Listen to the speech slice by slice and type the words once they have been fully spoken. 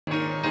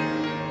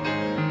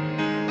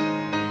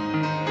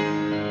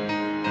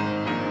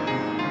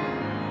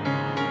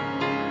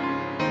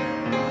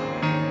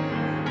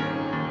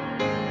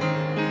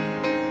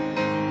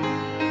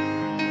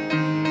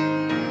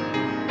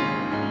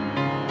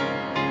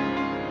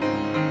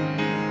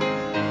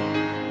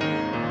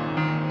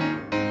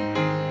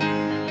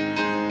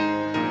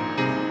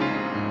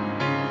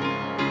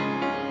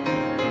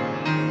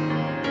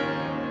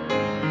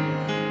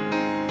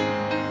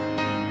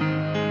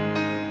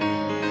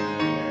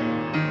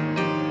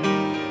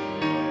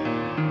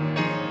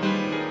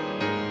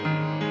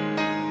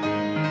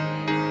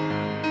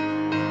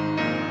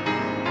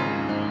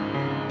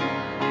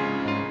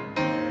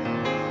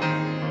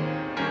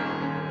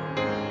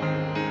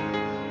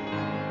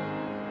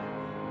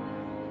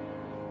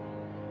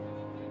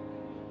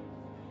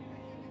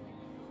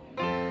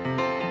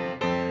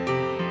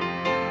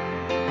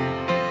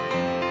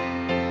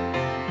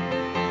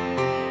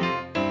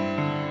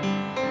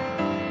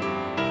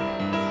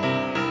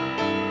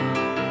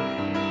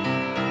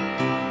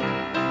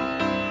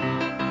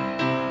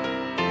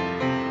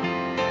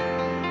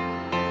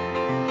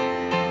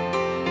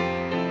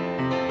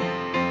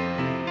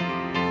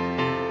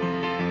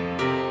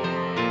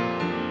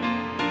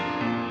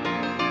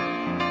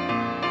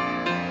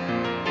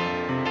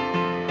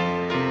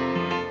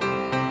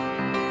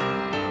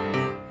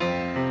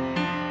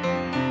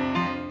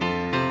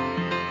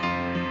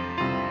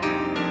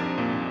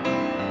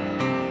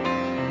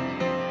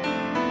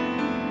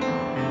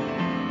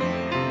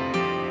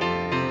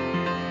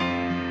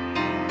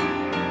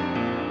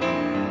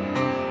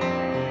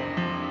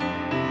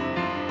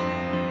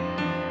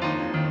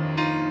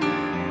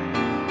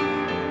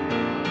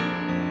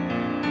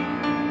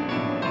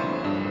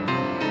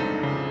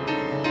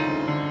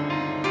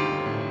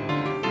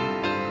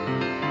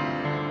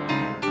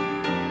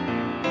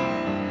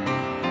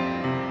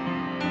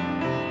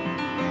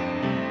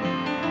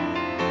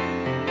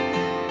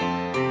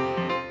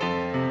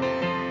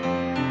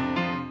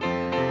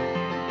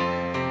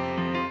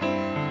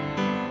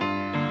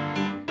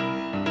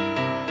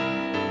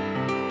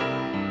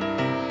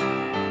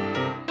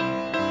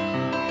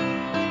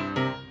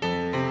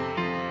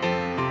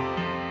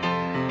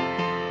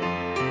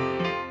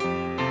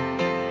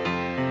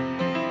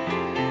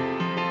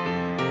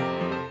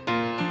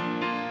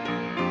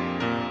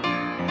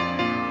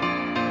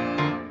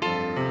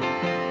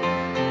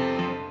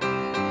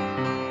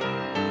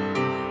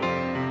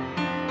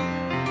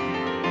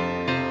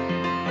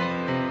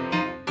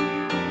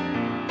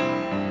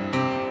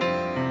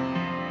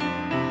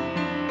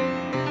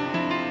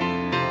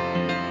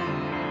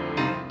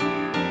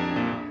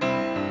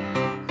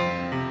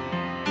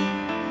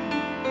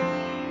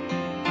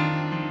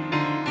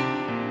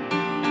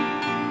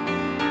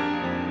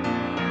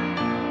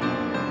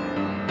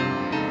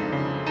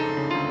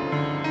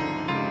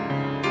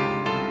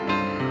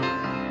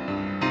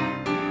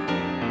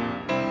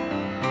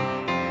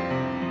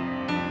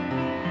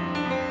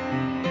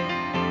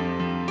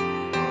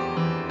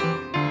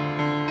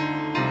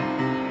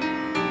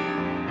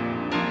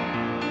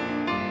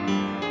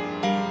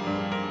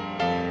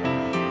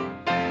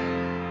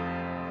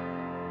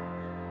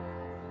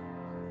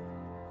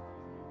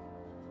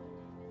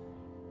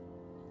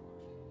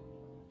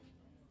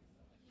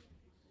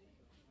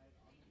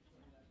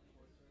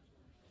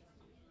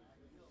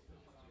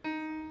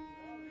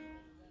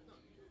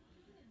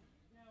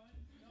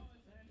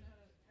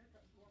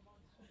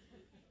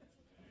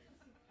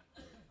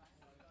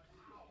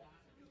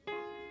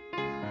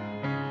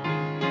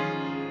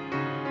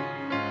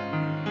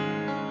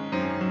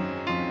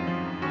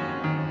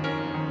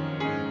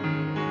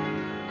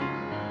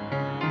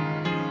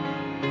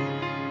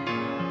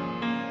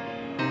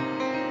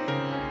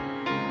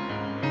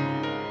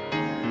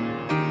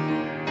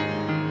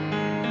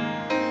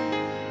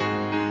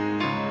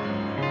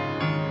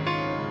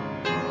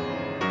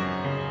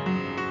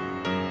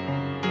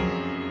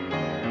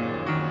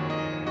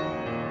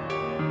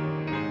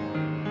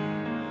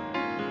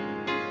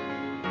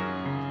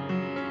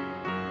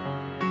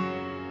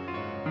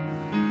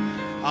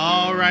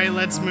All right,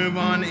 let's move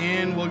on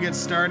in. We'll get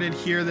started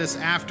here this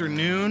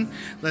afternoon.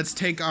 Let's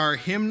take our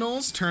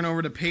hymnals, turn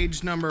over to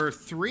page number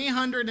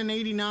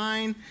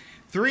 389.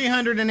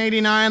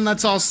 389,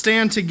 let's all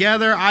stand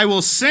together. I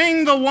will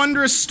sing the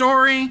wondrous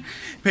story.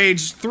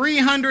 Page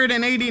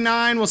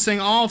 389, we'll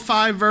sing all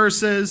 5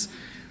 verses.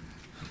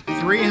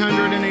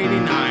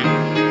 389.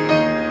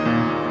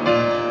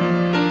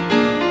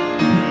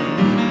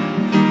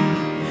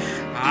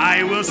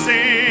 I will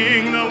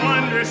sing the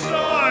wondrous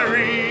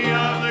story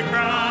of the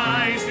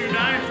Christ who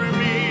died for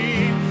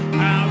me,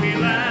 how he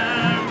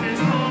left his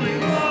holy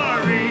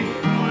glory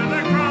for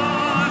the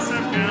cross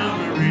of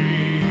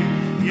Calvary.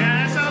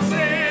 Yes, I'll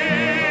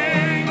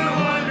sing the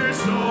wondrous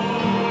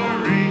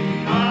story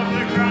of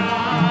the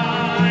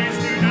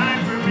Christ who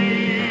died for me.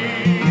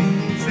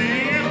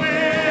 Sing it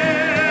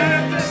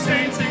with the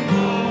saints in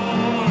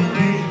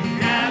glory,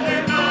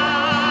 gathered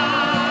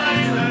by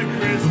the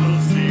crystal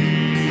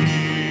sea.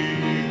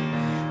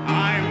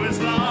 I was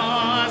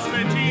lost,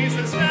 but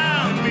Jesus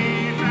found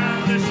me,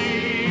 found the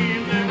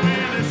sheep that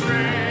went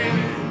astray.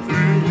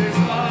 Threw his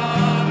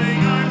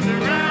loving arms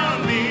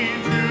around me,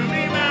 drew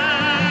me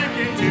back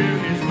into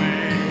his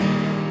way.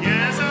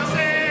 Yes, I'll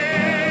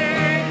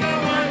sing the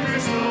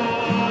wondrous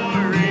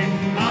story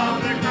of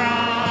the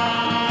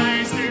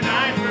Christ who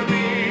died for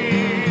me.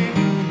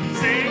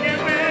 Sing it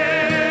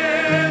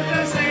with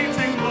the saints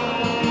in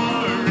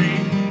glory,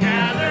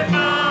 gathered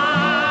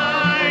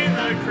by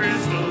the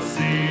crystal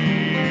sea.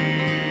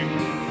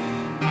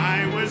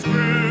 I was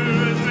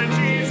bruised, but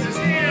Jesus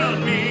healed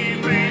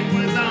me. Faint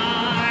was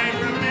I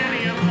from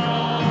many a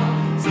fall.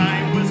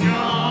 Sight was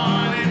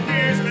gone and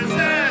fears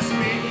possessed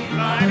me,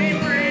 but he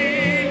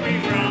freed me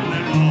from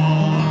them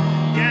all.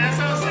 Yes,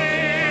 I'll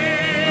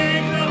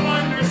sing the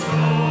wondrous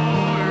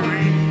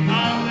story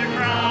of the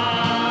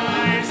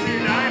Christ who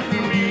died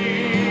for me.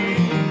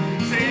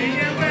 Sing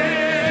it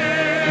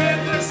with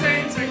the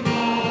saints in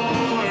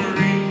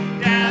glory,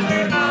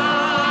 gathered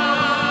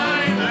by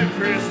the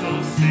crystal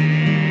sea.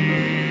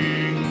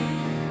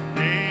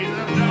 Days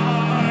of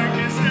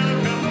darkness still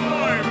come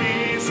o'er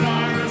me,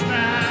 sorrow's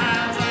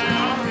paths I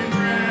often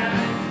tread.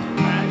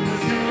 But the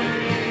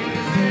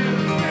Savior still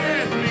is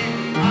with me,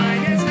 by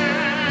his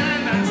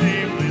hand I'm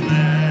safely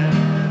led.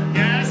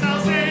 Yes,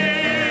 I'll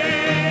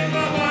sing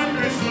the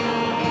wondrous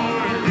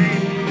story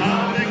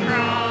of the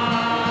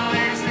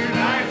Christ who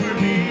died for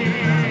me.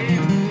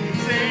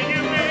 Sing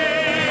it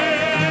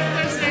with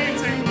the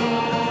saints in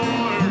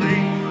glory,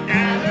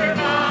 gathered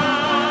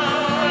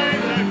by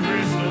the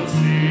crystal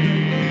sea.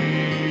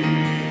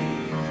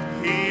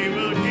 He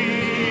will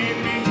keep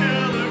me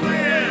till the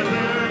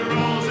river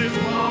rolls its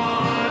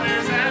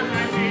waters at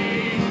my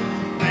feet.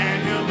 Then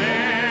he'll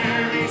bear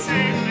me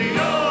safely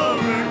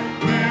over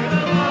where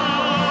the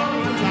loved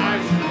ones I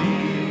shall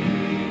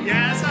meet.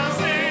 Yes, I'll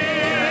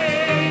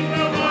sing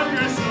the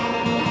wondrous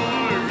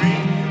story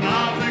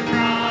of the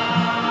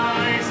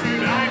Christ who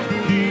died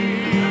for me.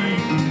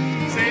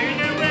 Sing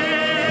it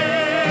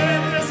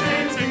with the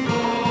saints in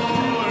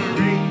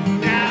glory,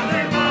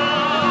 gathered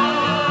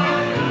by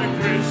the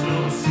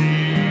crystal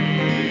sea.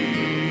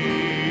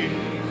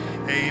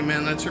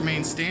 Amen. Let's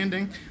remain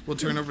standing. We'll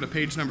turn over to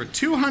page number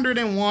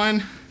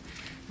 201.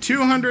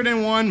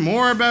 201,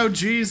 more about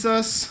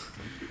Jesus.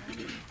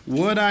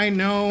 Would I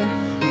know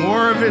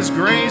more of his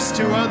grace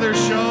to others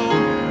show?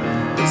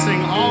 We'll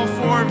sing all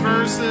 4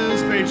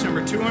 verses, page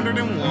number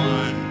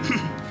 201.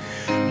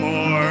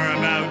 More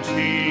about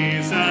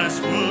Jesus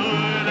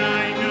would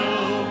I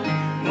know,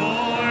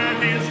 more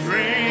of his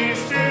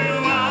grace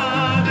to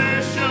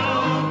others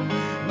show,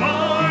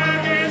 more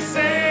of his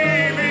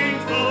saving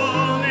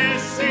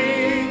fullness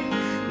see,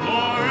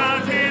 more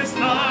of his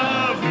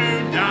love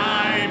who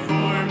died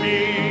for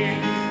me,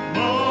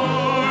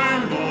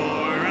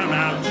 more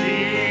about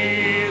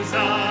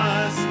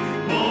Jesus,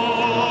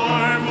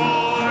 more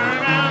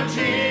about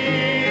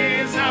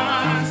Jesus,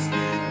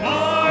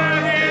 more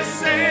of his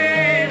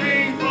saving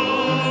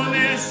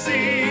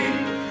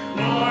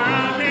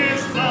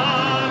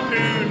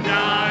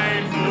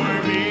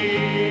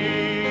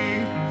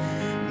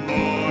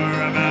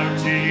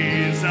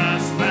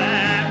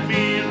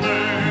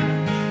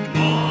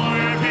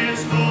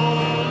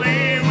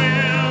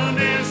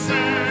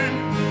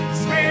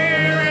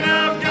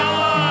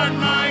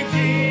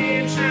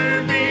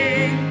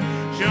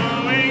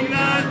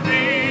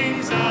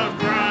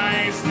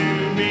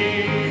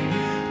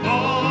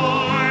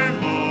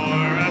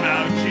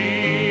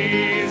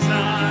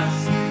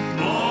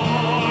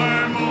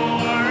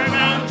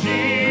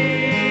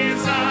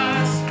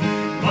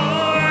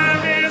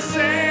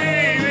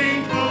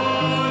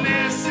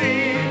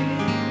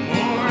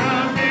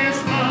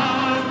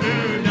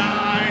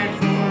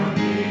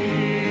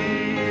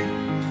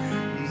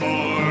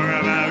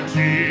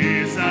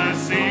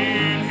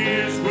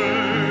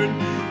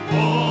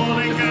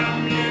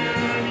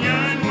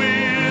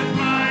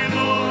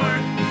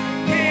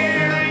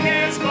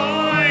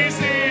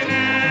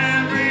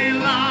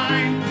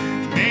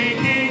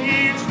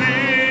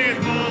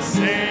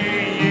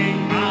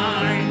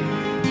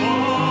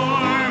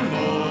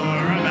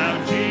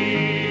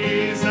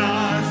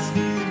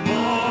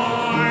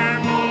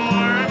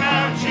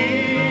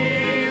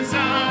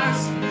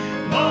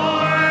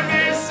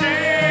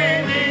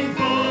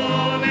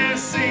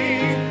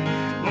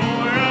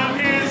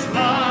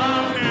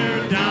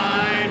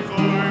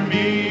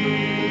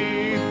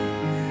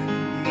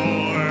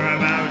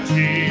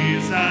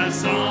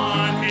Jesus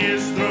on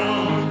his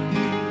throne,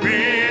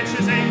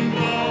 riches and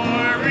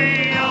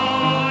glory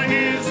all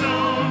his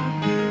own.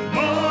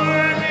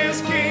 More of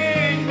his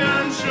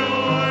kingdom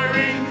sure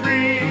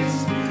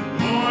increase,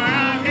 more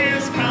of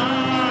his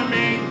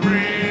coming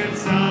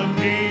Prince of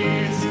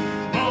Peace.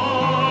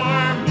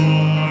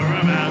 More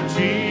about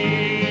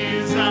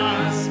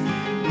Jesus,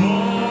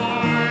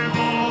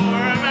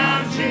 more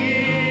about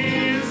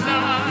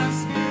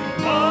Jesus.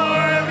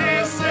 More of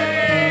his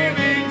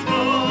saving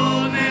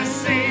fullness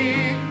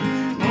see,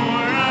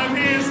 more of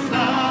his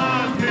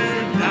love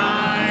who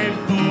died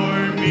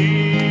for me.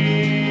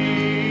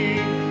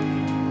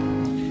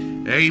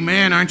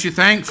 Amen. Aren't you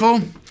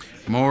thankful?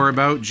 More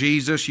about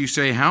Jesus. You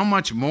say, how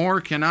much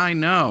more can I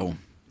know?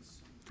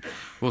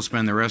 We'll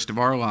spend the rest of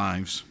our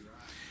lives.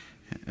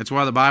 That's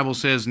why the Bible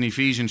says in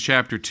Ephesians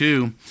chapter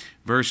 2,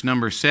 verse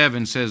number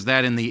 7, says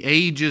that in the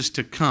ages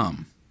to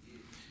come,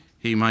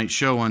 he might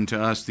show unto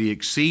us the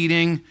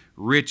exceeding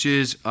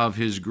riches of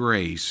his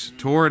grace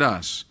toward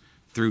us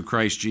through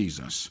Christ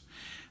Jesus.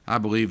 I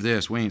believe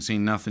this. We ain't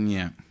seen nothing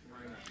yet.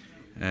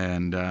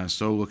 And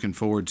so looking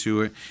forward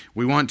to it.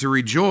 We want to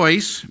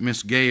rejoice.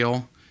 Miss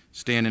Gail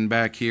standing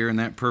back here in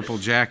that purple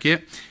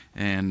jacket.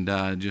 And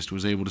just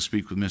was able to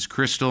speak with Miss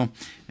Crystal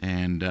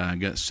and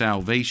got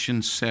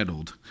salvation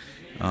settled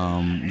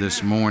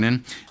this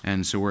morning.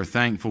 And so we're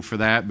thankful for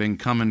that. Been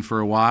coming for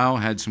a while,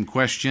 had some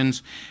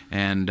questions,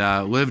 and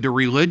lived a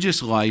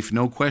religious life,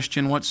 no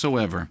question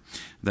whatsoever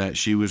that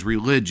she was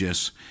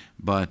religious.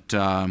 But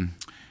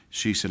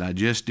she said, I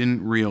just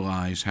didn't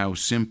realize how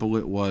simple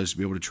it was to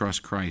be able to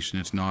trust Christ, and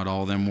it's not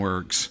all them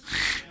works.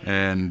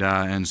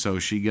 And so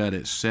she got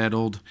it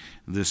settled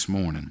this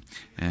morning.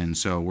 And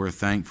so we're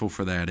thankful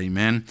for that.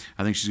 Amen.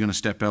 I think she's going to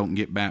step out and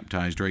get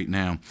baptized right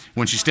now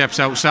when she steps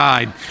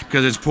outside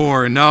because it's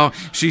pouring. No,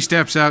 she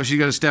steps out. She's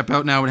got to step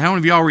out now. But how many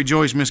of y'all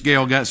rejoice Miss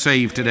Gail got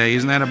saved today?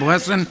 Isn't that a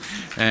blessing?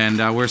 And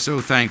we're so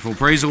thankful.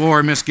 Praise the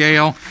Lord, Miss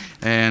Gail.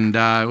 And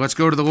let's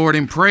go to the Lord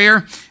in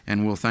prayer,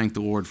 and we'll thank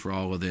the Lord for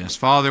all of this.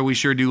 Father, we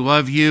sure do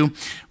love you.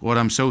 Lord,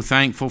 I'm so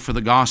thankful for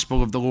the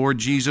gospel of the Lord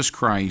Jesus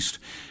Christ.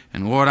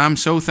 And Lord, I'm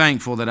so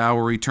thankful that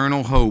our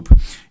eternal hope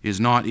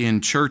is not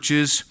in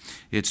churches.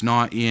 It's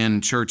not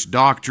in church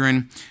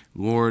doctrine.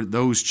 Lord,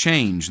 those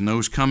change and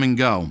those come and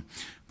go.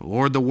 But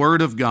Lord, the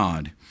Word of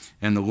God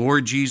and the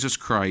Lord Jesus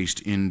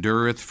Christ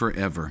endureth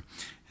forever.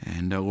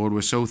 And Lord,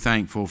 we're so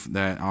thankful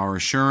that our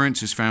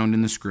assurance is found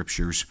in the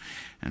Scriptures.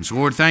 And so,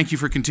 Lord, thank you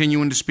for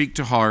continuing to speak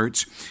to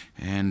hearts.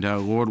 And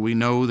Lord, we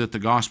know that the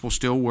gospel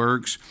still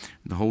works.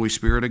 The Holy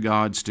Spirit of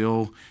God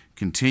still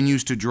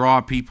continues to draw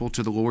people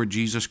to the Lord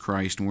Jesus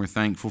Christ, and we're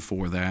thankful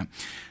for that.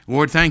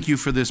 Lord, thank you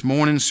for this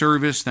morning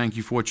service. Thank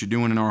you for what you're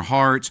doing in our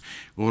hearts.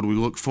 Lord, we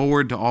look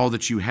forward to all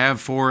that you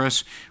have for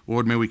us.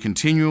 Lord, may we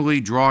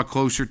continually draw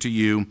closer to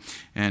you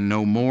and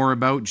know more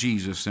about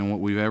Jesus than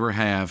what we've ever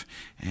have.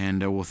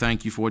 And we'll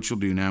thank you for what you'll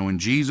do now. In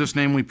Jesus'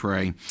 name we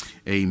pray.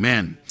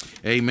 Amen.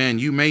 Amen.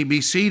 You may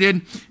be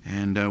seated,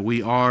 and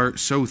we are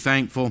so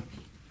thankful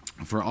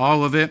for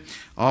all of it,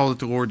 all that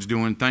the Lord's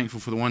doing. Thankful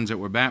for the ones that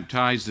were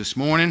baptized this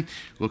morning.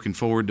 Looking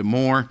forward to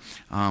more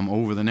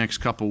over the next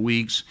couple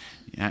weeks.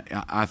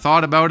 I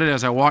thought about it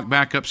as I walked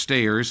back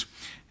upstairs,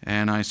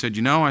 and I said,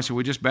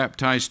 we just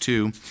baptized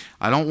 2.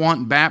 I don't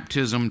want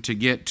baptism to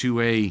get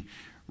to a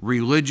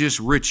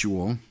religious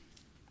ritual,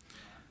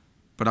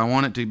 but I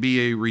want it to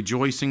be a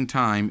rejoicing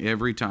time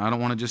every time. I don't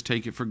want to just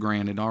take it for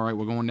granted. All right,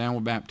 we're going down, we're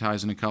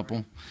baptizing a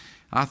couple.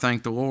 I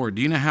thank the Lord.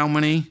 Do you know how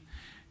many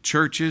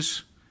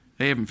churches,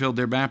 they haven't filled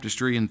their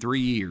baptistry in 3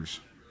 years?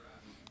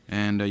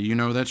 And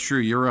that's true.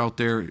 You're out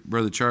there,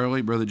 Brother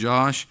Charlie, Brother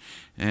Josh,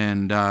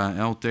 and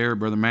out there,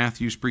 Brother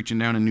Matthew's preaching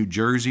down in New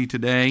Jersey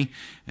today,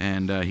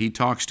 and he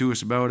talks to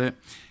us about it.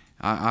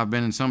 I've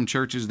been in some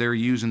churches, they're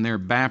using their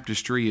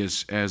baptistry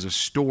as a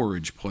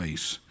storage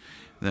place,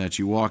 that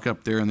you walk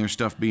up there and there's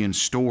stuff being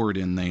stored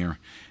in there.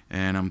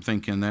 And I'm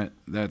thinking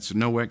that's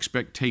no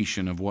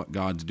expectation of what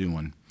God's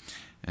doing.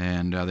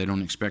 And they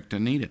don't expect to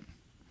need it.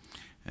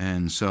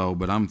 And so,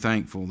 but I'm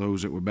thankful,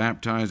 those that were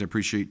baptized. I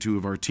appreciate 2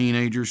 of our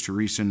teenagers,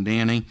 Teresa and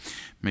Danny,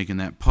 making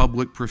that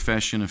public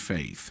profession of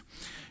faith.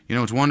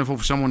 It's wonderful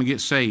for someone to get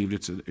saved.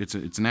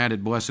 It's an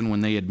added blessing when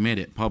they admit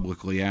it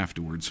publicly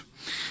afterwards.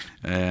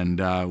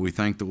 And we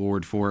thank the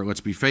Lord for it.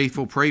 Let's be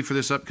faithful. Pray for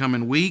this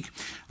upcoming week,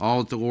 all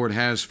that the Lord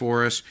has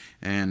for us.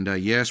 And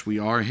yes, we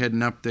are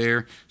heading up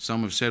there.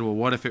 Some have said, well,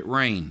 what if it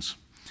rains?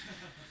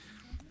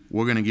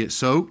 We're going to get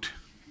soaked,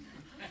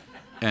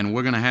 and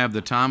we're going to have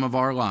the time of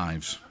our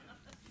lives.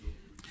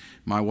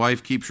 My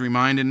wife keeps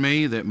reminding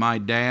me that my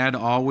dad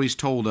always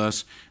told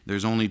us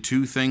there's only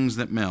 2 things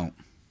that melt: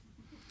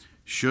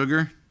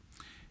 sugar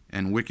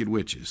and wicked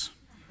witches.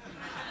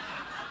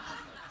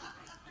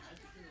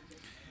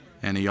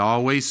 And he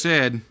always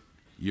said,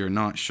 you're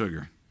not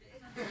sugar.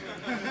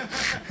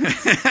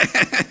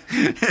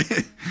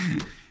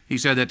 He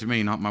said that to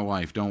me, not my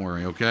wife. Don't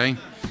worry, okay?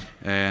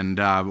 And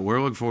but we're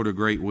looking forward to a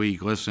great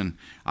week. Listen,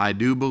 I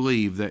do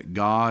believe that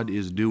God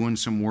is doing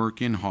some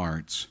work in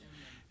hearts.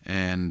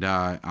 And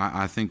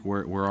I think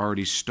we're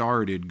already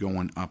started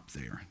going up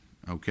there.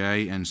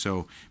 okay? And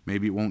so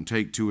maybe it won't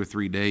take 2 or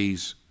 3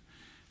 days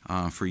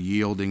for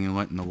yielding and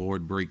letting the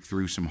Lord break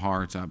through some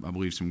hearts. I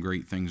believe some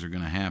great things are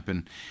going to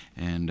happen.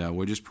 And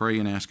we're just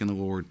praying and asking the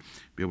Lord to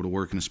be able to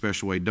work in a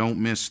special way. Don't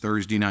miss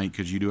Thursday night,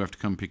 because you do have to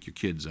come pick your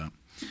kids up,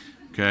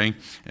 okay?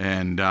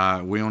 And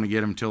we only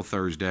get them till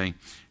Thursday.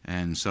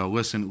 And so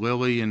listen,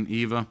 Lily and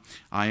Eva,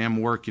 I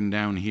am working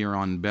down here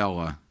on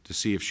Bella to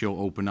see if she'll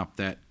open up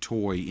that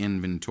toy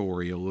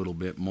inventory a little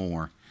bit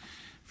more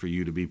for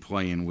you to be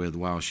playing with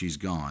while she's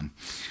gone.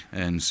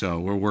 And so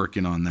we're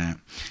working on that.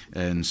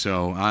 And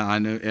so I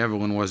knew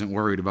Evelyn wasn't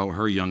worried about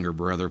her younger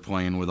brother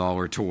playing with all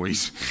her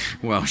toys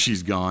while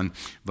she's gone.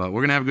 But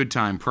we're going to have a good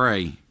time.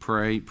 Pray,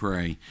 pray,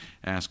 pray.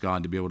 Ask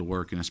God to be able to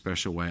work in a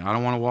special way. I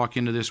don't want to walk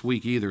into this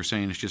week either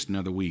saying it's just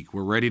another week.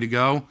 We're ready to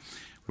go.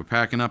 We're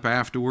packing up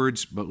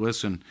afterwards. But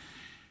listen,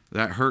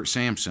 that hurt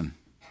Samson.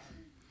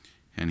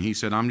 And he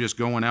said, I'm just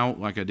going out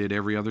like I did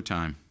every other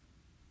time.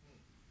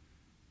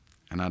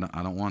 And I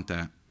don't want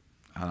that.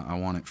 I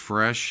want it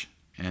fresh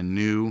and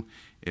new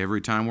every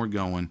time we're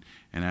going,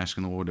 and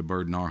asking the Lord to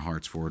burden our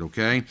hearts for it,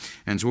 okay?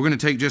 And so we're going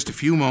to take just a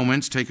few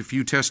moments, take a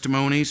few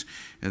testimonies,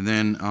 and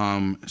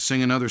then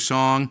sing another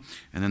song.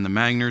 And then the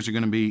Magners are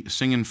going to be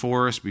singing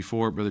for us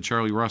before Brother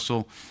Charlie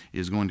Russell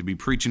is going to be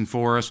preaching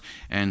for us.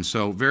 And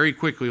so very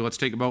quickly, let's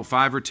take about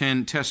 5 or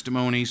 10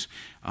 testimonies,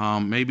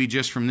 maybe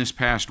just from this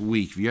past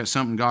week. If you got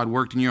something God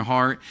worked in your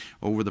heart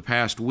over the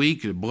past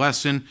week, a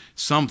blessing,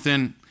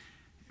 something.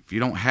 If you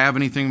don't have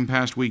anything in the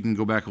past week, you can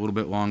go back a little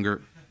bit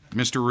longer.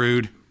 Mr.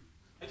 Rude.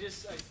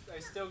 I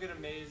still get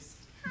amazed,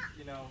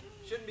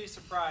 shouldn't be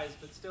surprised,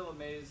 but still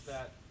amazed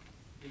that,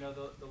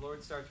 the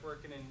Lord starts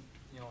working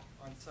in,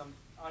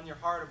 on your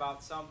heart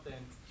about something,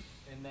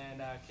 and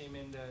then came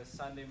into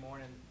Sunday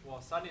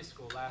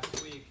school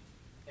last week,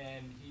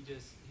 and he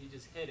just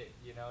hit it,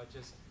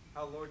 just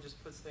how the Lord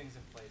just puts things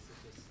in place.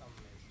 It's just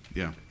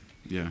amazing.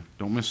 Yeah.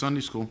 Don't miss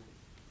Sunday school.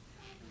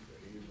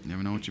 You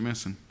never know what you're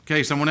missing.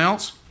 Okay, someone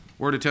else?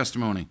 Word of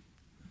testimony.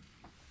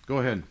 Go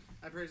ahead.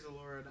 I praise the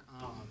Lord.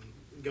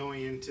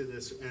 Going into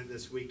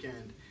this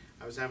weekend,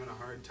 I was having a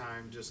hard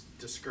time, just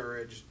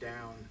discouraged,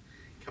 down,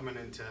 coming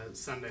into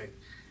Sunday.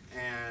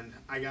 And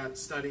I got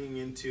studying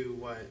into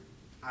what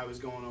I was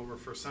going over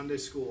for Sunday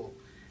school,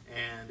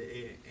 and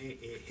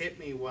it hit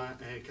me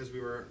because we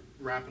were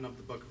wrapping up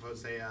the book of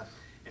Hosea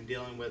and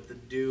dealing with the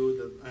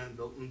dew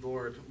the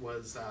Lord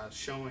was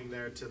showing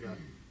there to the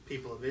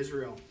people of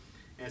Israel.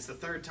 And it's the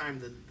third time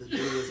that the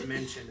dew was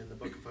mentioned in the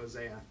book of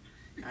Hosea.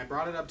 And I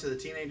brought it up to the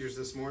teenagers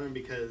this morning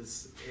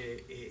because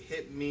it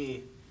hit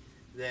me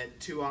that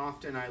too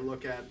often I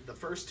look at the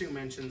first 2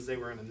 mentions, they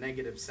were in a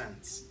negative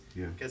sense.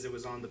 Yeah. Because it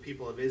was on the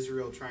people of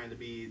Israel trying to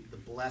be the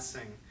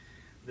blessing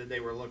that they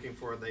were looking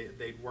for.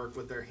 They'd work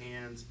with their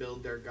hands,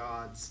 build their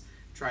gods,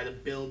 try to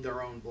build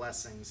their own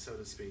blessings, so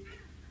to speak.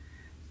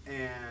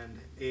 And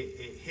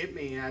it hit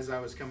me as I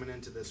was coming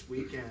into this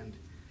weekend.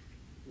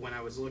 When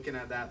I was looking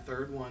at that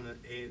third one,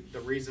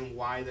 the reason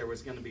why there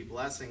was going to be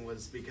blessing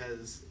was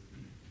because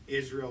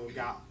Israel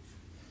got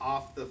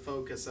off the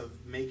focus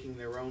of making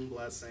their own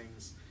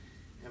blessings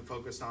and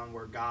focused on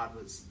where God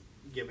was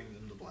giving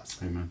them the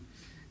blessing. Amen.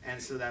 And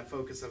so that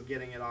focus of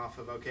getting it off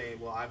of, okay,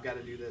 well, I've got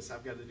to do this,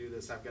 I've got to do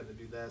this, I've got to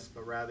do this,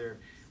 but rather,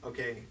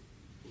 okay,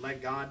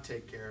 let God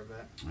take care of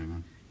it.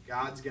 Amen.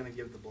 God's going to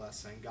give the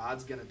blessing.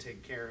 God's going to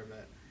take care of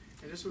it.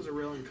 And this was a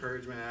real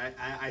encouragement.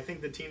 I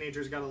think the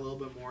teenagers got a little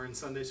bit more in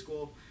Sunday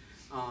school.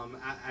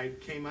 I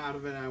came out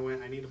of it and I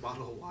went, I need a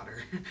bottle of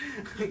water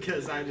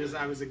because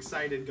I was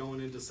excited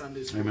going into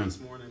Sunday school. Amen. This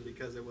morning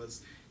because it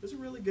was a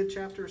really good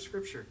chapter of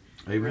Scripture.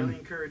 Amen. Really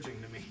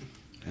encouraging to me.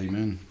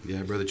 Amen.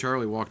 Yeah, Brother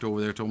Charlie walked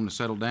over there, told him to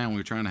settle down. We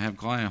were trying to have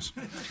class.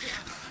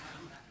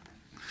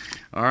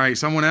 All right,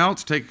 someone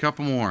else? Take a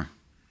couple more.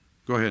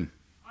 Go ahead.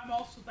 I'm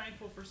also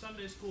thankful for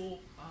Sunday school,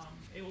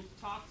 able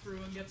to talk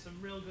through and get some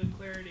real good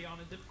clarity on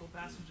a difficult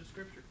passage of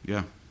Scripture.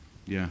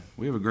 Yeah,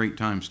 we have a great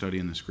time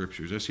studying the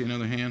Scriptures. I see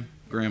another hand.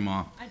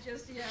 Grandma. I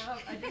just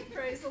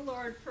praise the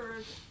Lord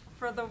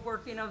for the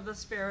working of the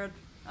Spirit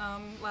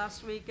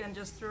last week and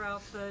just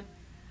throughout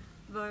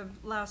the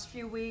last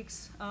few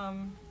weeks.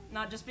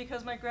 Not just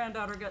because my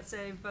granddaughter got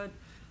saved, but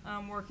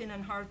working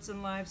in hearts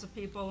and lives of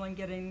people and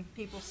getting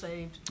people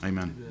saved.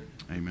 Amen.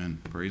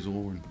 Amen. Praise the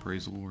Lord.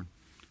 Praise the Lord.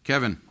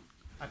 Kevin.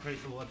 I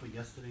praise the Lord for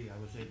yesterday. I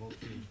was able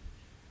to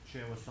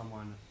share with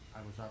someone.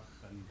 I was up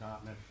in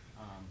Dartmouth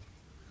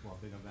for a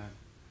big event,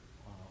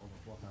 over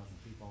 4,000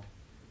 people.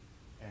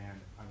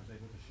 And I was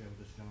able to share with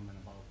this gentleman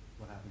about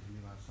what happened to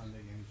me last Sunday.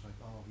 And he's like,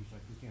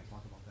 we can't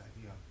talk about that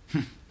here.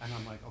 And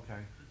I'm like,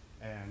 okay.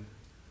 And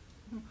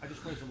I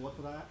just praise the Lord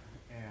for that.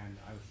 And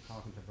I was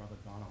talking to Brother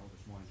Donahoe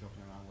this morning,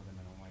 joking around with him.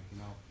 And I'm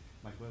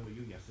like, where were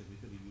you yesterday? We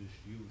could have used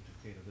you to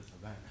cater this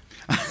event.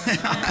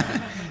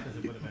 Because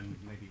it would have been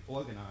maybe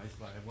organized,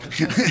 but it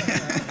wasn't.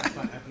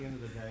 But at the end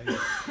of the day,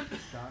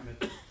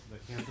 Dartmouth, the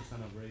Cancer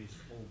Center raised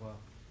over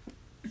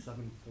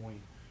 $7.60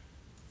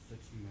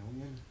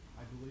 million,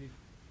 I believe.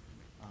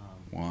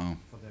 Wow.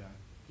 For their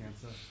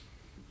cancer.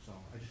 So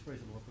I just praise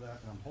the Lord for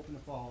that. And I'm hoping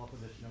to follow up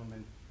with this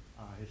gentleman.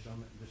 This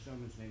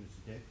gentleman's name is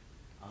Dick.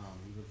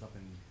 He lives up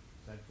in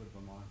Bedford,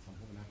 Vermont. So I'm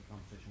hoping to have a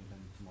conversation with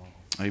him tomorrow.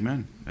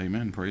 Amen.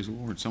 Amen. Praise the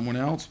Lord. Someone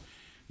else?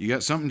 You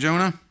got something,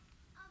 Jonah?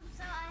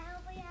 So I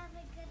hope we have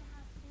a good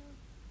house.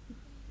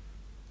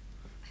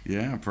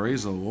 Yeah,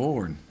 praise the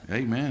Lord.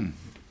 Amen.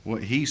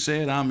 What he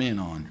said, I'm in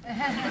on.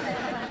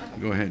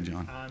 Go ahead,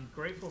 John. I'm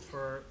grateful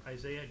for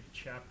Isaiah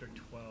chapter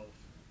 12.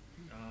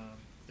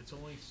 It's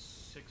only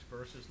 6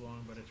 verses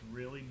long, but it's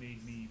really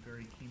made me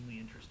very keenly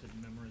interested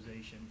in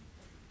memorization.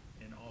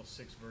 In all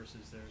 6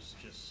 verses, there's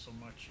just so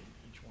much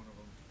in each one of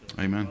them.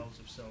 The Amen. wells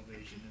of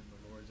salvation and the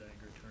Lord's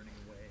anger turning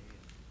away.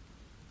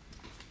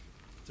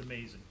 It's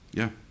amazing.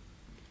 Yeah.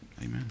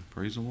 Amen.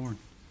 Praise the Lord.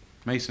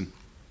 Mason.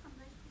 I'm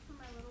grateful for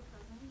my little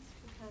cousins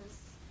because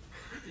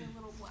they're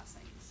little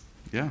blessings.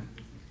 Yeah.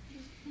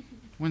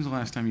 When's the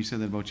last time you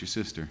said that about your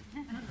sister?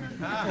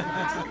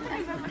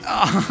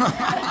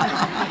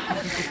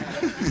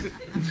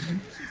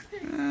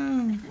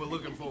 We're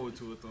looking forward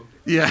to it, though.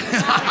 Yeah.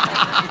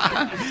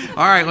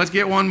 All right, let's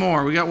get one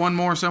more. We got one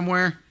more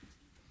somewhere?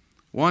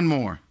 One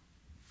more.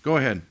 Go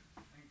ahead.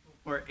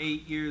 For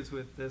 8 years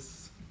with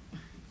this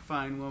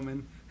fine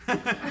woman.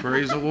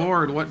 Praise the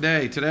Lord. What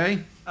day?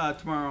 Today?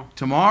 Tomorrow.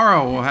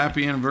 Tomorrow. Well,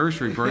 happy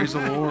anniversary. Praise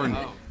the Lord.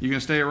 You going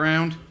to stay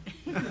around?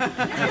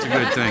 That's a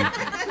good thing.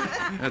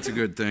 That's a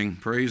good thing.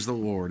 Praise the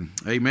Lord.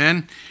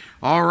 Amen.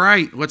 All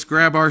right, let's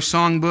grab our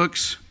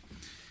songbooks.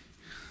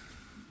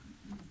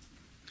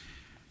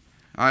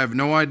 I have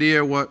no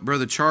idea what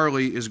Brother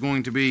Charlie is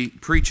going to be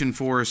preaching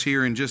for us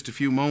here in just a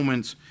few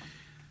moments,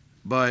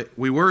 but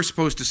we were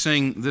supposed to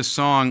sing this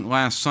song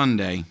last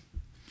Sunday,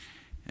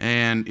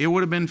 and it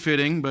would have been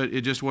fitting, but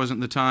it just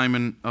wasn't the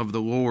time of the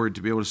Lord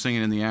to be able to sing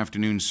it in the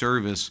afternoon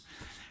service.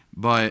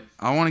 But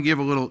I want to give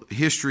a little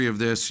history of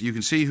this. You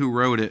can see who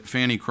wrote it,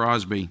 Fanny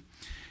Crosby.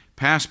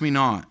 Pass me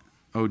not,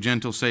 O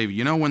gentle Savior.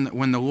 You know,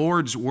 when the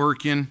Lord's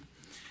working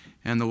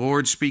and the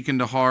Lord's speaking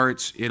to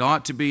hearts, it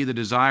ought to be the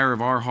desire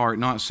of our heart,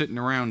 not sitting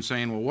around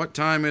saying, well, what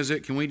time is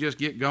it? Can we just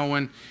get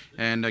going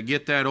and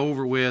get that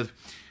over with?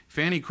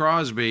 Fanny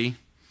Crosby,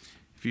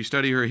 if you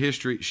study her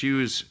history, she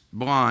was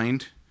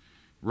blind,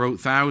 wrote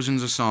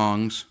thousands of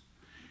songs,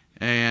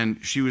 and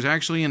she was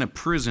actually in a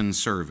prison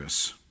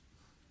service.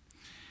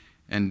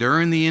 And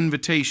during the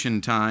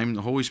invitation time,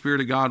 the Holy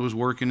Spirit of God was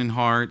working in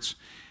hearts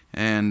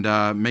and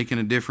making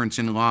a difference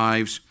in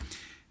lives.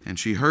 And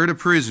she heard a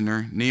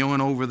prisoner kneeling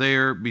over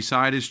there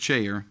beside his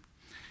chair.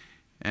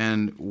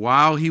 And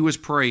while he was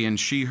praying,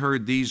 she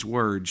heard these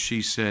words.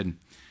 She said,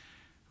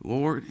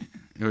 Lord,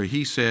 or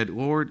he said,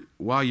 Lord,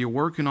 while you're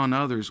working on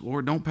others,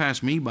 Lord, don't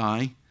pass me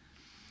by.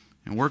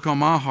 And work on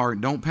my heart,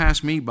 don't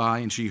pass me by.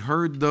 And she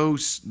heard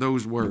those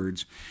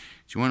words.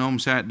 She went home,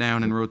 sat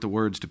down, and wrote the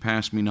words, to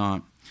pass me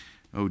not,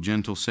 O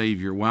gentle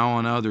Savior. While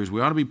on others,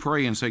 we ought to be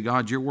praying and say,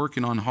 God, you're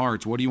working on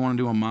hearts. What do you want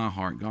to do on my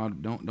heart?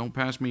 God, don't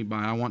pass me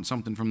by. I want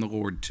something from the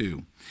Lord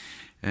too.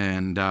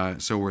 And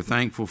so we're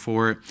thankful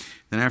for it.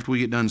 Then after we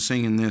get done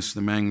singing this,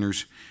 the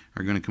Magners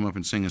are going to come up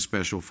and sing a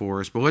special for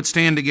us. But let's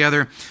stand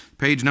together.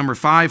 Page number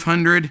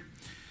 500.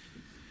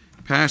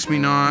 Pass me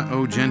not,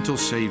 O gentle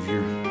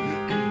Savior.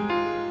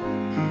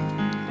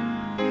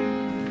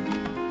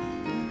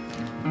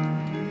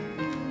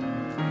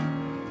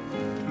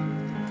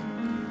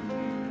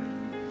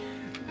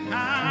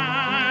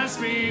 Pass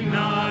me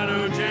not,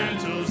 O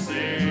gentle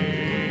Savior,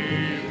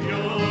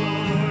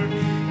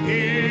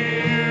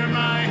 hear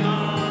my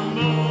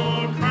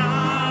humble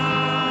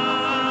cry,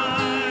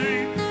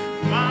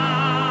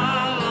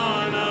 while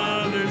on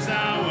others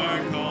thou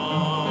art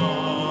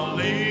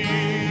calling,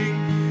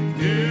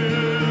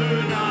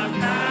 do not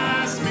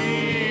pass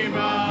me by.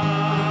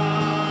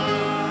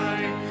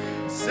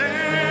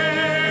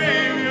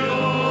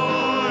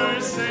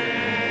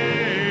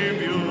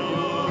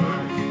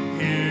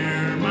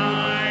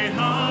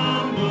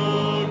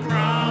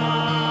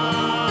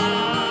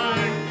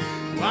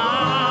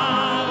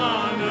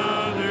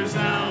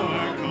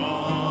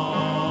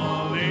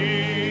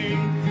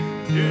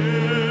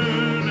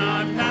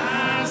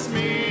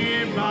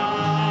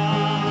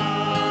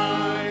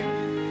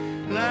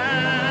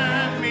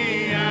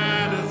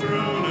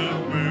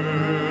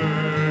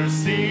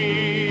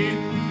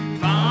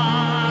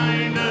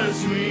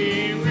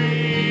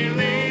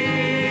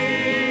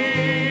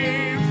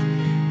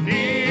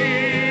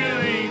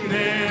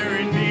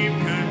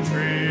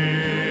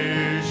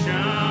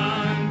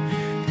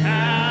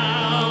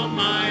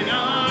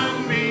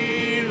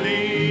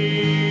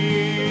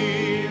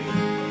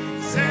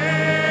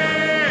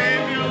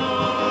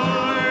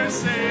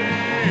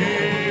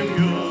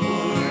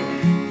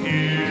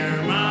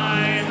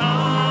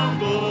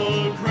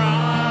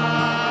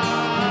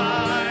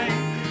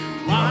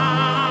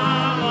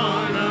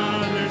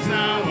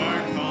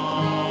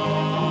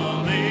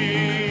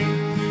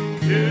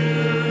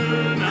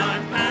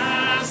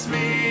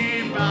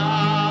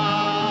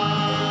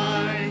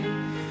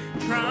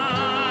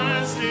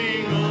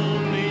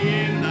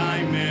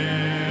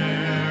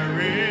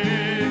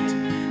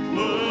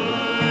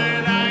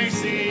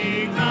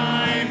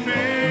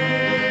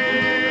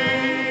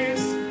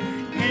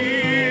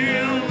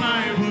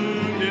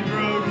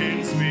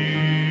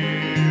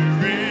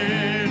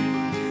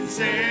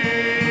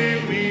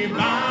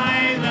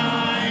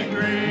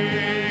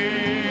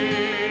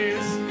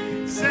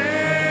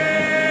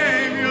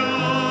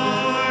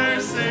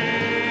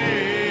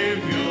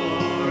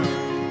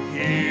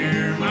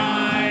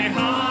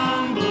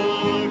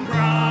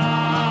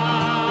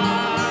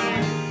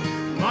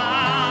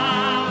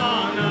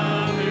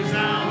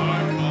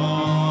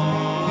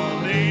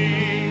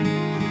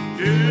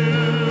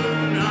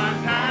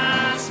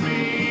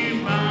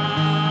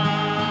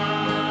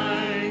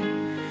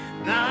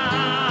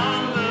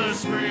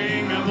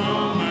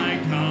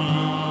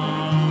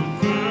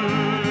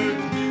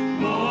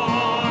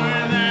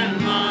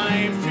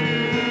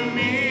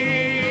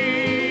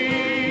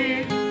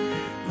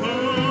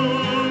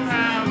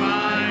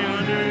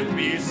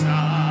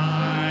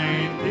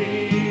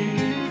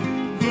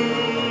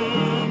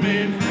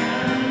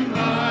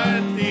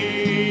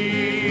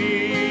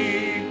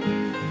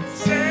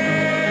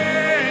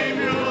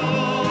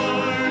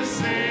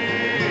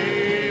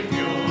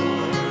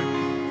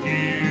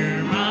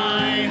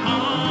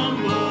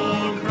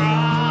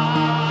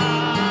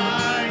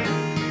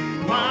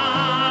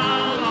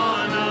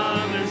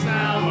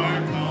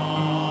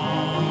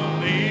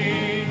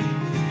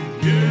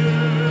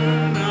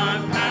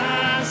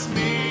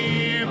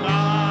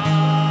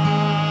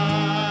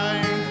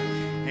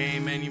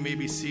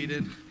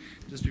 excited.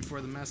 Just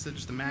before the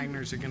message, the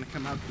Magners are going to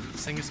come up and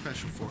sing a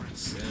special for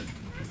us.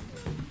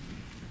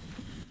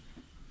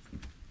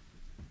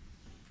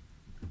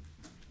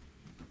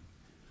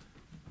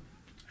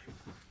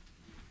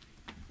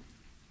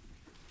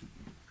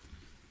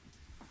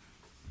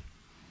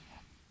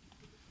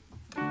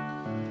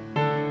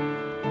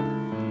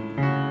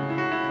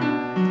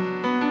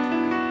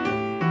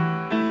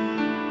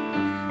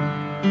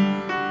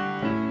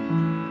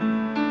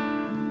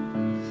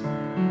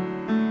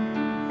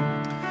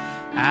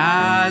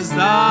 As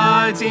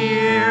the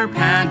deer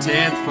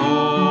panteth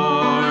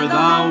for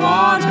the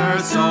water,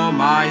 so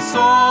my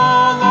soul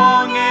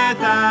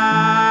longeth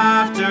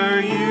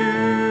after you.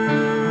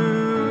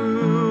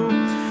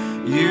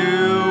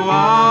 You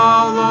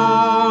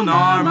alone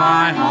are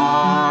my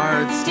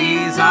heart's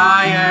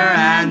desire,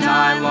 and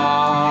I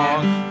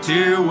long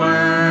to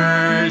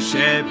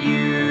worship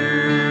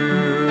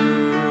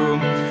you.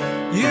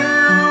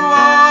 You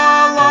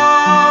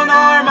alone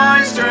are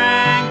my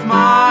strength,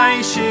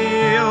 my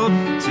shield.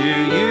 To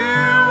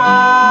you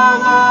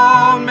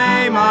alone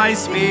may my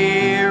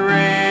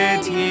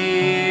spirit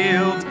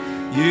yield.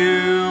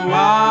 You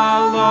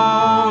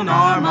alone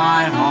are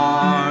my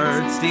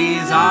heart's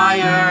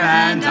desire,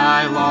 and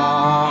I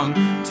long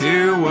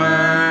to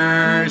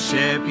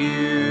worship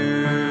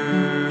you.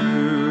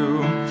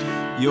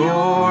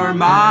 You're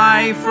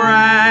my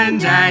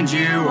friend and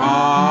you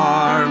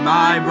are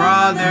my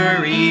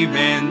brother,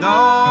 even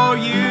though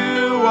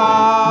you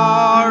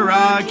are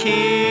a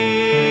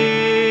king.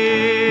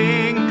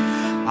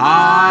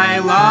 I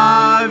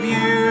love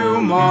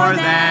you more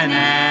than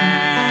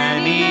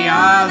any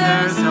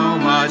other, so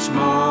much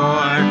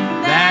more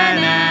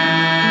than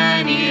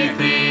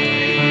anything.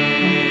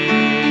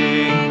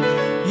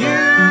 You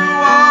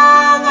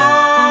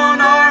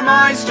alone are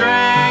my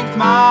strength,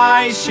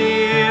 my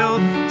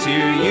shield. To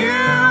you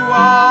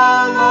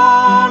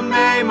alone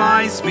may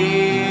my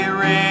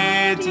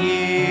spirit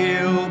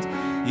yield.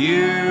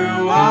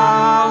 You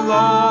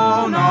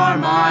alone are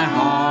my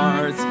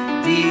heart's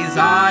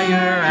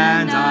desire,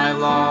 and I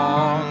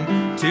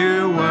long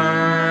to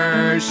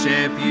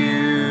worship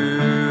you.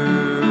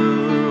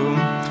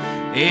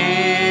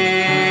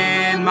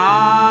 In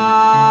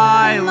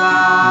my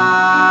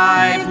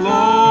life,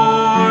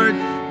 Lord,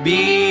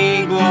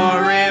 be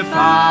glorified,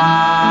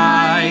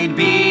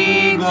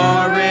 be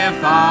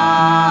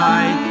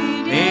glorified.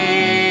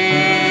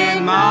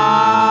 In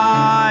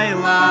my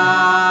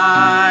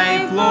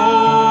life,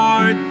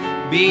 Lord,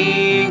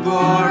 be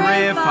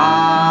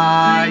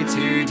glorified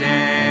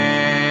today.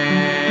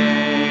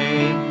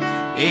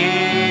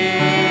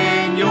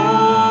 In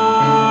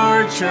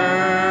your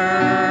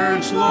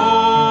church,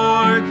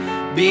 Lord,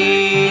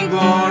 be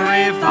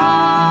glorified,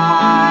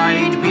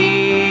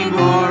 be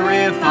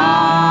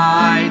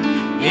glorified.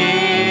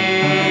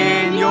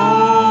 In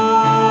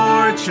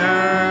your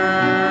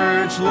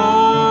church,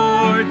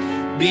 Lord,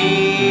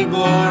 be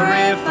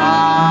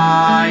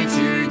glorified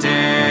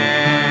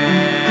today.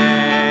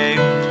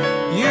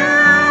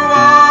 You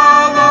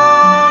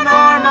alone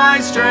are my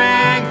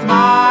strength,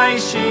 my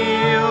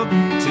shield.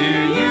 To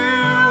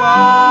you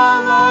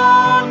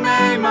alone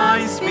may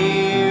my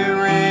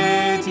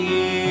spirit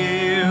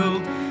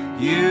yield.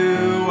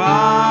 You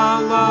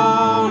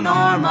alone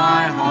are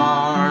my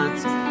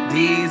heart's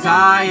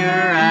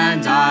desire,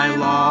 and I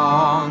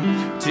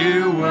long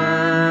to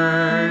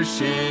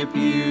worship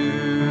you.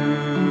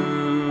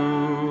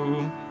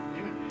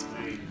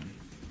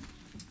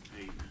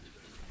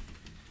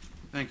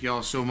 Thank you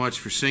all so much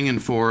for singing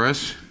for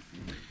us.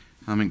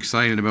 I'm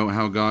excited about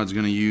how God's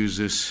going to use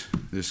this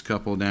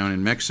couple down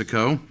in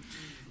Mexico.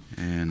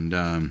 And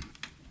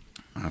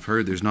I've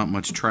heard there's not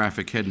much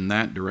traffic heading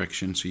that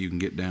direction, so you can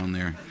get down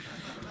there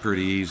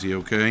pretty easy,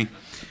 okay?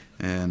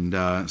 And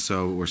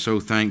so we're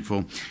so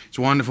thankful. It's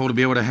wonderful to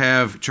be able to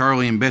have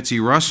Charlie and Betsy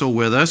Russell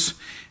with us.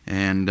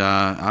 And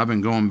I've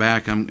been going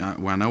back,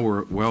 I know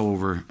we're well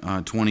over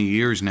 20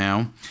 years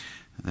now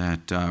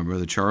that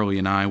Brother Charlie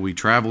and I, we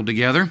traveled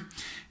together.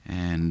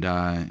 And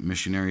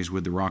missionaries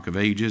with the Rock of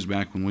Ages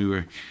back when we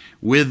were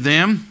with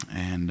them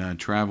and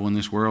traveling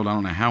this world. I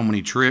don't know how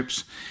many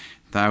trips,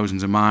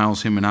 thousands of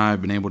miles him and I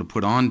have been able to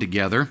put on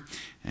together,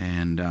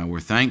 and we're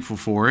thankful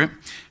for it.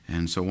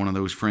 And so one of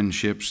those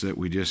friendships that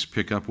we just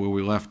pick up where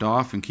we left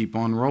off and keep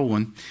on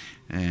rolling.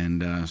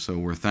 And so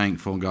we're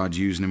thankful God's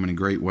using him in a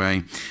great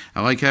way.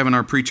 I like having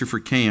our preacher for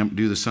camp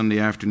do the Sunday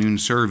afternoon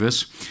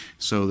service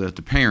so that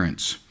the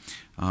parents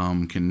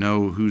can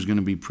know who's going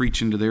to be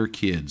preaching to their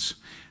kids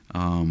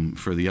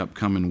for the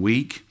upcoming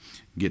week,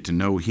 get to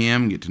know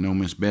him, get to know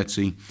Miss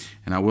Betsy.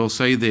 And I will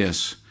say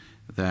this,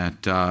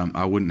 that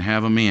I wouldn't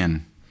have them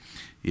in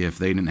if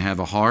they didn't have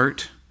a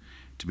heart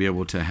to be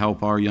able to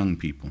help our young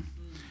people.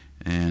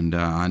 And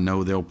I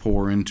know they'll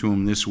pour into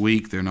them this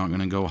week. They're not going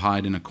to go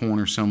hide in a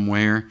corner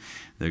somewhere.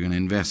 They're going to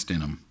invest in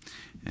them.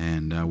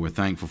 And we're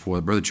thankful for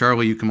it. Brother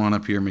Charlie, you come on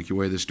up here, make your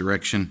way this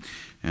direction.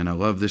 And I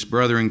love this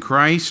brother in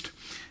Christ.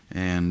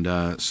 And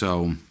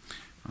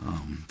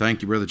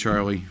thank you, Brother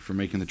Charlie, for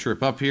making the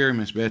trip up here.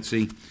 Miss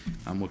Betsy,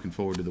 I'm looking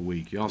forward to the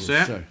week. You all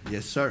set? Sir.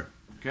 Yes, sir.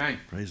 Okay.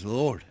 Praise the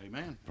Lord.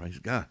 Amen. Praise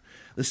God.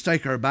 Let's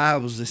take our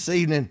Bibles this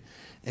evening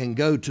and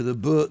go to the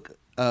book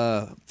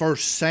 1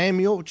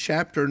 Samuel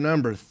chapter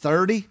number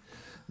 30.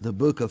 The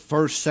book of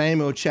 1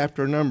 Samuel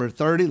chapter number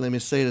 30. Let me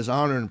say it is an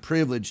honor and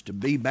privilege to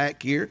be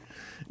back here,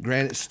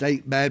 Granite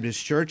State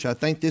Baptist Church. I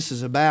think this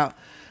is about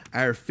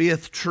our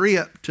 5th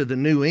trip to the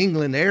New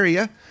England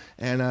area,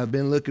 and I've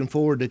been looking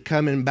forward to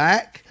coming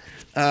back.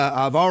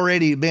 I've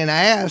already been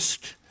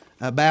asked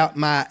about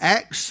my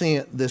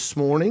accent this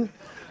morning.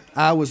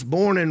 I was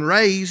born and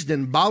raised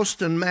in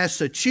Boston,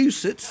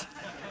 Massachusetts,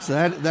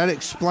 so that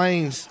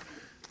explains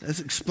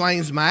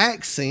my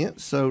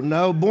accent. So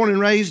no, born and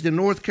raised in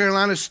North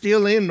Carolina,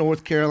 still in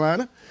North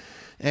Carolina,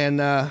 and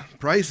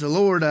praise the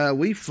Lord,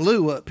 we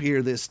flew up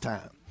here this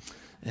time,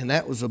 and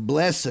that was a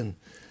blessing.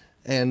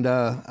 And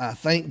I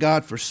thank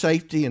God for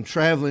safety and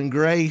traveling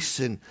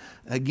grace, and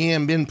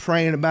again, been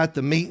praying about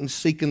the meeting,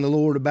 seeking the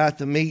Lord about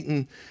the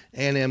meeting,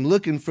 and am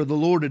looking for the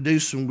Lord to do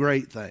some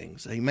great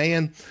things.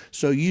 Amen.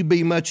 So you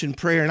be much in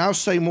prayer, and I'll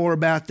say more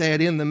about that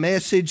in the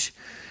message.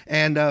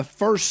 And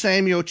 1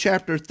 Samuel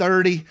chapter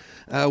 30,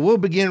 we'll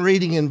begin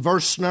reading in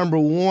verse number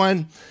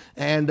 1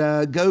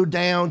 and go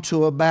down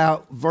to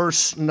about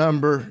verse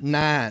number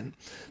 9.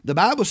 The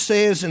Bible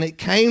says, "And it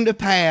came to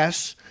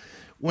pass,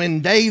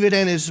 when David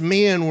and his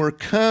men were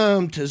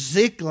come to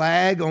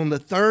Ziklag on the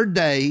 3rd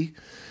day,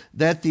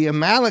 that the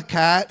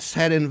Amalekites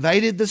had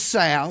invaded the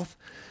south,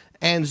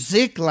 and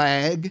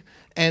Ziklag,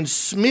 and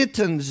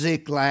smitten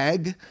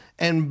Ziklag,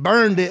 and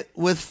burned it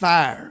with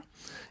fire,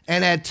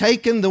 and had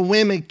taken the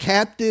women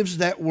captives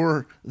that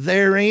were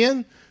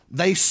therein.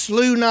 They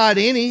slew not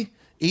any,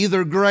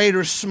 either great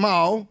or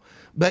small,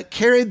 but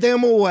carried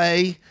them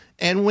away,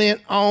 and went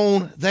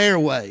on their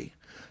way.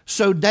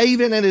 So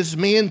David and his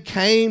men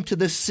came to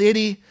the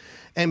city,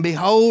 and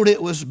behold,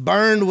 it was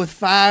burned with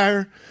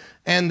fire,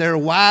 and their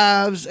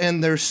wives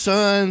and their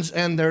sons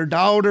and their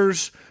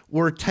daughters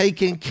were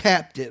taken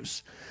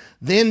captives.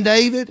 Then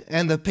David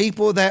and the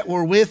people that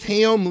were with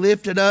him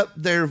lifted up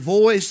their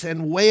voice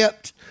and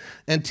wept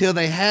until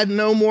they had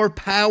no more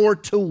power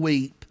to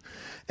weep.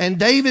 And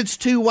David's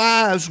 2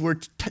 wives were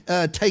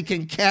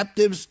taken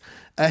captives,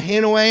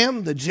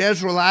 Ahinoam the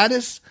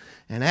Jezreelitess,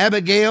 and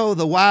Abigail,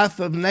 the wife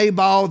of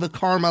Nabal the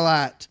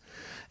Carmelite.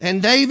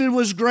 And David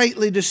was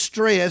greatly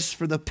distressed,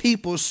 for the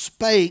people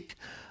spake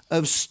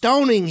of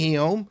stoning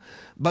him,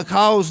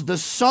 because the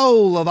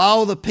soul of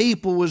all the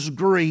people was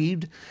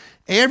grieved,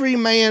 every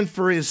man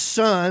for his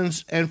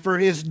sons and for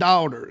his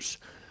daughters.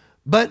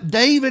 But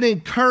David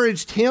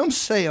encouraged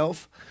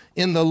himself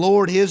in the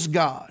Lord his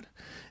God.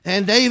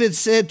 And David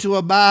said to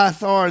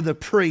Abiathar the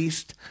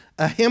priest,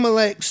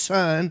 Ahimelech's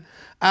son,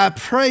 I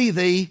pray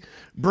thee,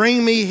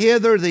 bring me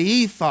hither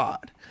the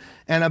ephod.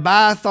 And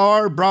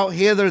Abiathar brought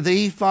hither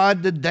the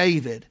ephod to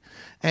David.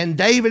 And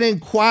David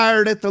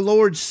inquired at the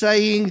Lord,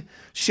 saying,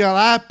 Shall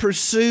I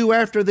pursue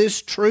after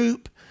this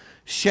troop?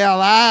 Shall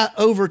I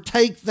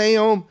overtake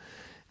them?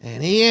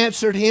 And he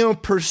answered him,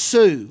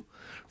 Pursue,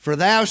 for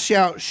thou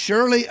shalt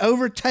surely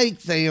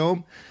overtake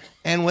them,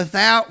 and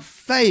without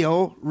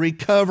fail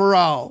recover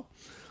all.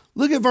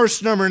 Look at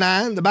verse number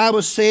 9. The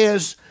Bible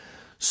says,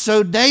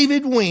 So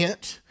David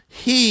went,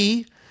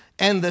 he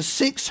and the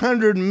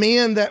 600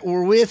 men that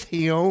were with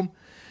him,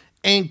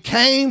 and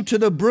came to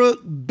the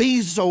brook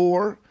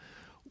Bezor,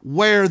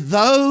 where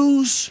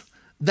those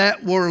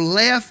that were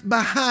left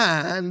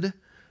behind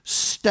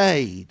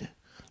stayed.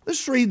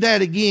 Let's read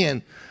that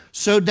again.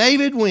 So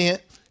David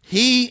went,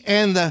 he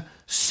and the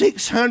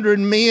 600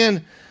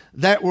 men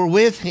that were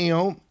with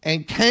him,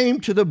 and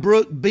came to the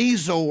brook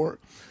Bezor,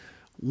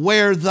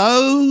 where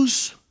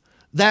those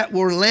that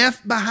were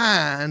left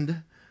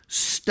behind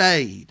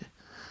stayed.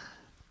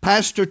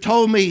 Pastor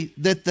told me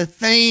that the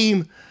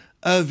theme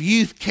of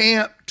Youth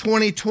Camp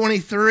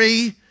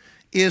 2023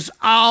 is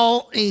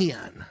all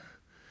in.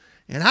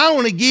 And I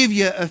want to give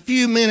you a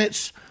few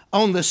minutes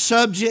on the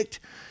subject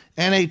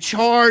and a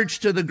charge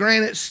to the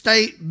Granite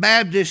State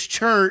Baptist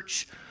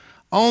Church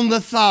on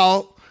the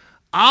thought,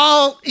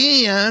 all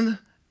in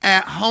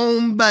at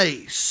home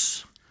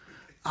base.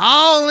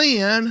 All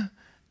in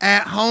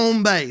at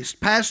home base.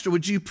 Pastor,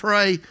 would you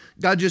pray?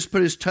 God just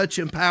put his touch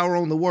and power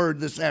on the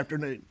word this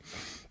afternoon.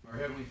 Our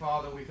Heavenly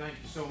Father, we thank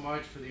you so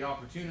much for the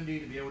opportunity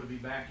to be able to be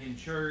back in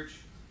church.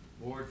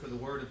 Lord, for the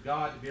Word of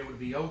God to be able to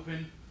be open.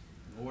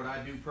 And Lord,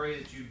 I do pray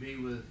that you be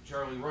with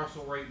Charlie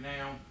Russell right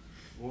now.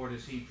 Lord,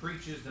 as he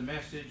preaches the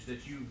message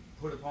that you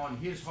put upon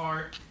his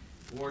heart,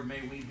 Lord,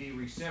 may we be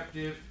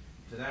receptive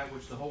to that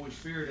which the Holy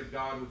Spirit of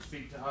God would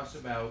speak to us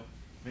about.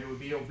 May we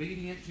be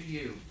obedient to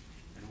you.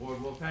 And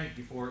Lord, we'll thank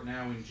you for it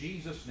now in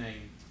Jesus'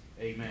 name.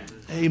 Amen.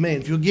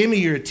 Amen. If you'll give me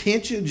your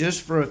attention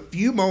just for a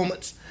few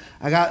moments,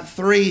 I got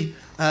 3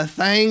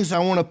 things I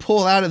want to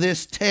pull out of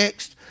this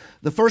text.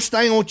 The first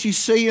thing I want you to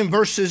see in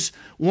verses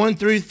 1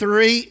 through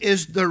 3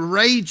 is the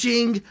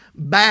raging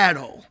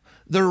battle.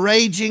 The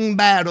raging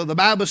battle. The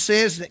Bible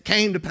says that it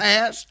came to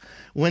pass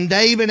when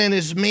David and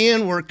his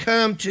men were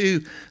come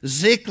to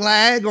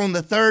Ziklag on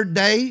the 3rd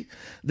day,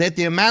 that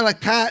the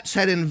Amalekites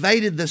had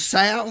invaded the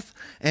south,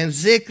 and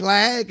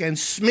Ziklag, and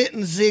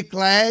smitten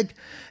Ziklag,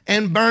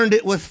 and burned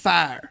it with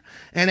fire,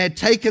 and had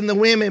taken the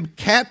women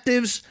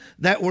captives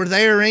that were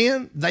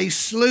therein. They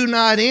slew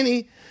not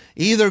any,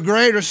 either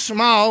great or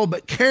small,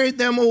 but carried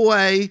them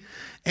away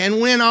and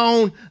went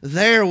on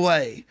their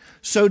way.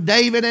 So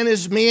David and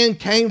his men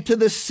came to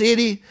the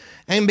city,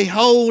 and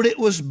behold, it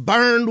was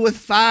burned with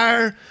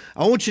fire.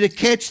 I want you to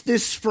catch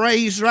this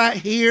phrase right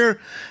here.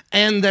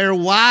 And their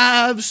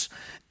wives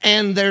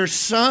and their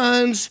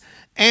sons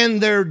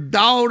and their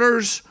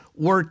daughters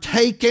were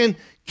taken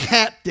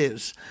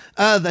captives.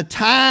 The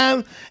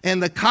time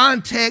and the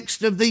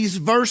context of these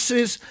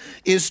verses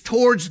is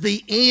towards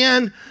the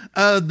end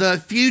of the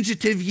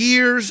fugitive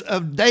years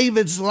of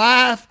David's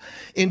life.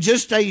 In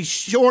just a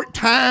short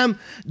time,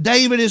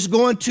 David is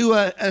going to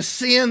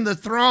ascend the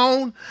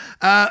throne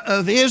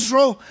of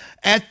Israel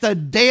at the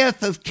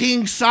death of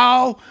King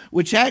Saul,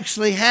 which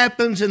actually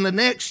happens in the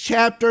next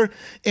chapter,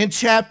 in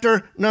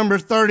chapter number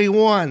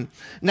 31.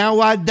 Now,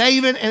 while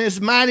David and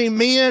his mighty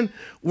men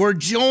were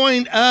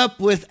joined up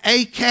with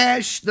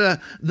Achash,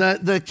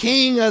 the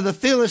king of the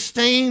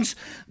Philistines,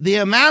 the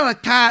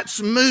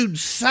Amalekites moved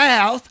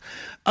south,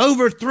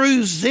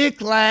 overthrew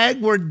Ziklag,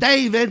 where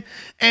David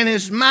and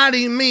his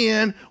mighty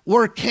men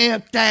were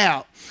camped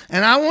out.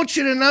 And I want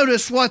you to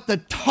notice what the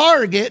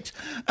target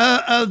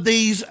of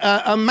these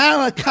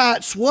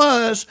Amalekites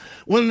was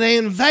when they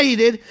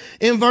invaded.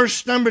 In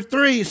verse number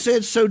 3, it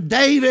said, so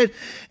David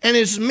and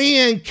his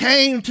men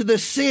came to the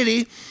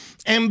city,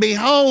 and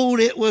behold,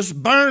 it was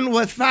burned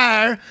with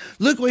fire.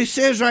 Look what he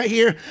says right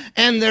here.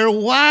 And their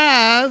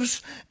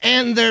wives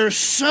and their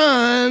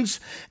sons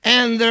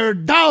and their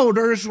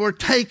daughters were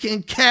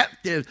taken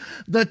captive.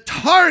 The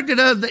target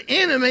of the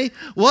enemy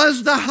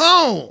was the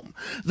home.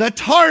 The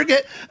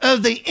target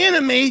of the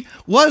enemy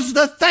was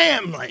the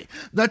family.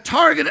 The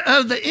target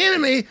of the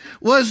enemy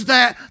was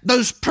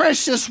those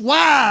precious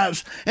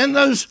wives and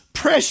those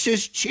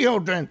precious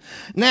children.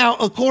 Now,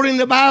 according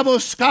to Bible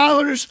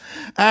scholars,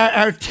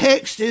 our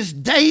text is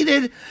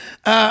dated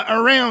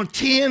around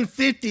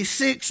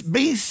 1056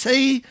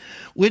 BC,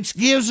 which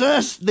gives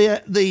us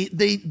the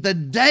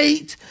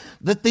date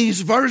that these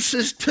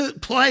verses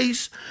took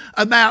place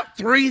about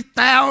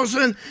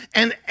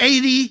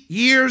 3,080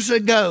 years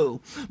ago.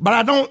 But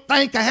I don't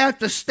think I have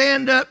to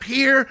stand up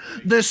here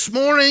this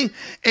morning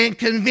and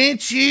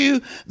convince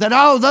you that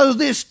although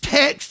this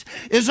text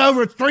is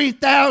over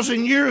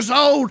 3,000 years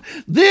old,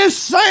 this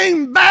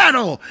same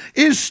battle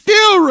is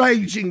still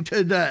raging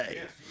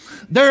today.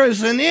 There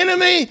is an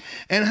enemy,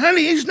 and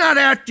honey, he's not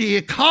after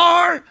your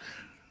car.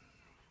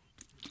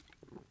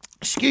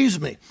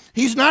 Excuse me.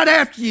 He's not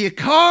after your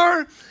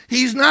car.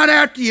 He's not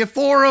after your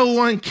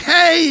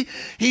 401k.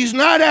 He's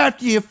not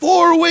after your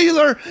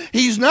four-wheeler.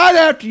 He's not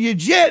after your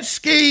jet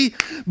ski.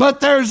 But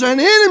there's an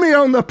enemy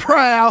on the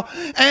prowl,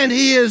 and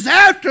he is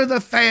after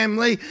the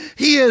family.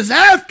 He is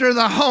after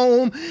the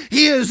home.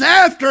 He is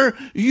after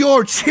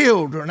your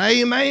children.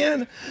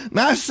 Amen? And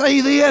I say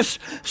this,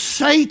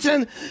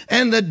 Satan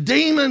and the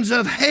demons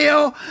of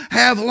hell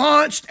have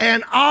launched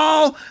an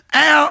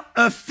all-out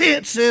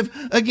offensive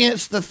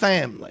against the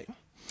family.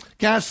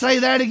 Can I say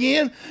that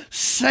again?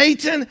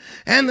 Satan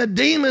and the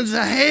demons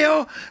of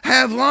hell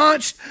have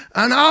launched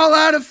an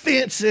all-out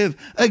offensive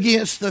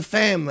against the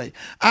family.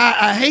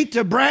 I hate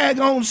to brag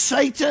on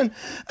Satan,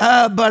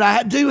 but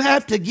I do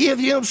have to give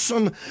him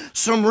some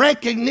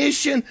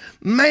recognition.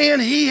 Man,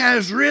 he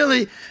has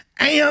really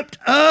amped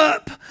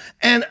up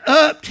and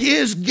upped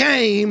his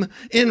game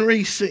in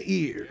recent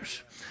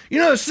years. You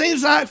know, it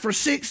seems like for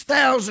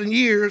 6,000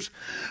 years,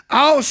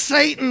 all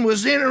Satan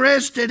was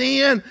interested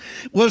in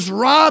was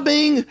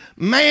robbing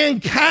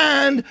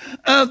mankind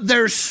of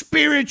their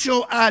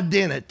spiritual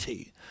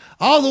identity.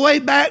 All the way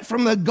back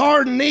from the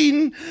Garden of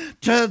Eden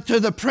to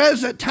the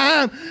present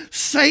time,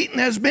 Satan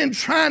has been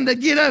trying to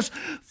get us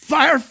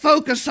fire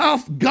focus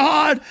off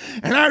God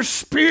and our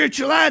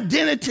spiritual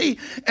identity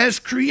as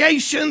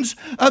creations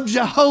of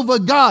Jehovah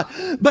God.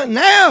 But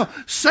now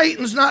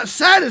Satan's not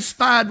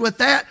satisfied with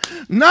that.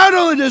 Not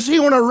only does he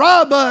want to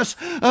rob us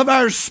of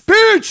our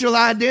spiritual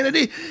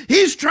identity,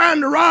 he's trying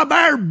to rob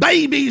our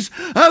babies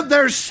of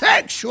their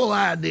sexual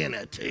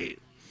identity.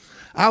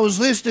 I was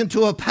listening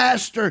to a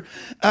pastor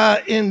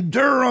in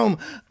Durham,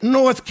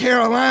 North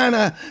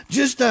Carolina,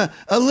 just a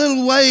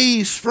little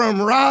ways from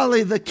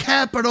Raleigh, the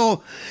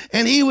capital,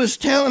 and he was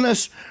telling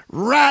us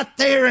right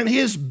there in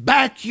his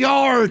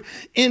backyard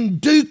in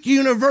Duke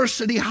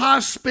University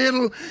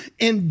Hospital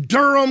in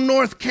Durham,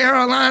 North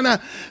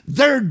Carolina,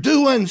 they're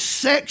doing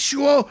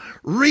sexual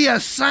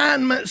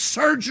reassignment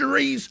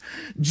surgeries,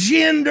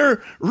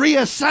 gender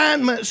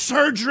reassignment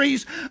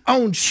surgeries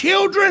on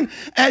children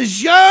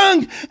as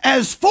young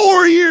as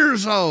 4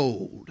 years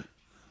old.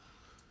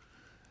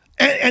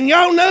 And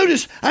y'all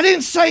notice, I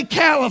didn't say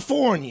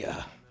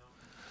California.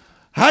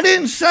 I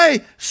didn't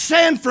say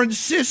San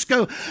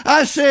Francisco.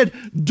 I said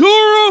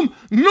Durham,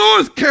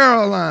 North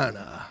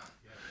Carolina.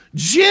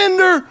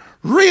 Gender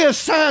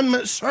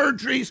reassignment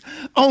surgeries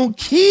on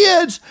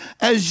kids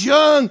as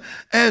young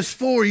as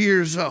 4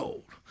 years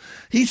old.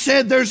 He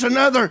said there's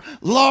another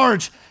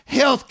large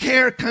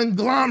healthcare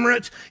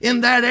conglomerate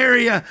in that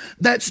area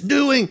that's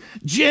doing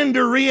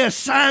gender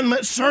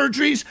reassignment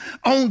surgeries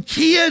on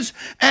kids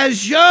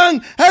as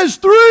young as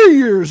 3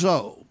 years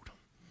old.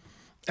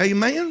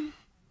 Amen?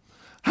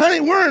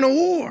 Honey, we're in a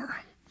war.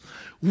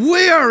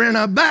 We are in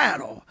a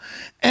battle.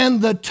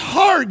 And the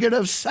target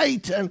of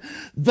Satan,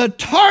 the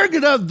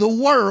target of the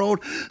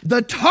world,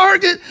 the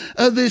target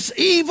of this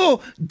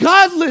evil,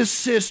 godless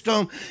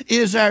system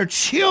is our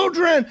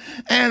children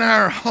and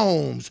our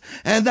homes.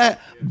 And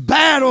that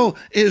battle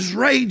is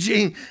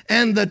raging,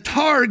 and the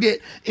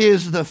target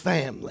is the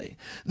family.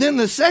 Then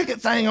the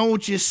second thing I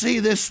want you to see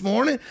this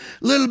morning,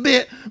 a little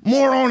bit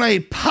more on a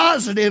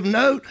positive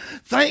note.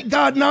 Thank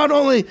God not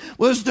only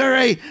was there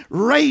a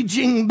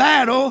raging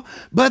battle,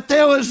 but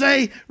there was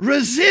a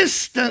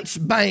resistance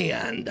band.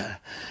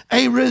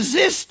 A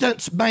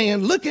resistance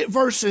band. Look at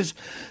verses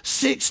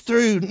 6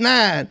 through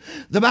 9.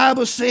 The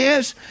Bible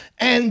says,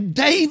 and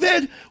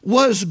David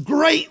was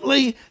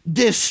greatly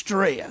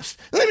distressed.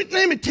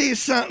 Let me tell you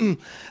something.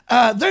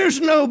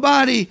 There's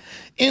nobody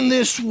in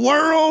this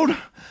world,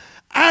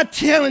 I'm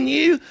telling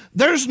you,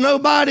 there's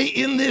nobody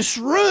in this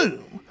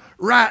room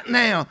right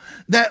now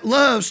that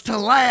loves to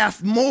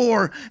laugh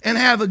more and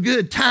have a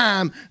good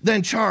time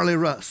than Charlie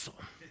Russell.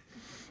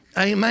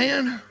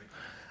 Amen?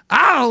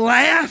 I'll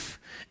laugh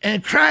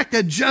and crack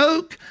a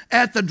joke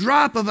at the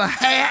drop of a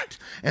hat,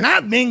 and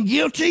I've been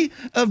guilty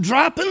of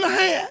dropping the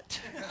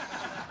hat.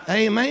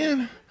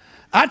 Amen?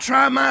 I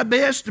try my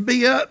best to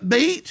be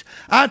upbeat.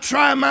 I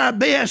try my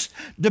best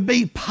to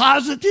be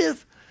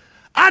positive.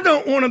 I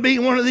don't want to be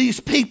one of these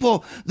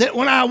people that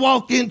when I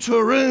walk into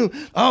a room,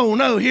 oh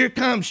no, here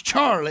comes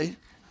Charlie.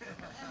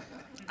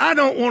 I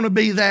don't want to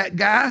be that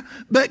guy.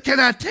 But can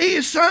I tell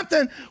you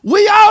something?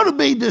 We ought to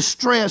be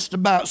distressed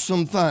about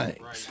some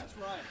things.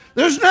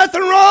 There's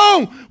nothing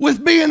wrong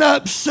with being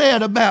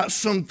upset about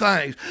some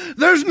things.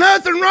 There's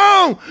nothing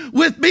wrong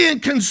with being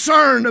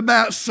concerned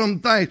about some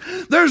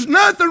things. There's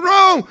nothing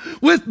wrong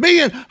with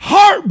being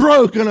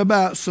heartbroken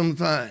about some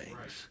things.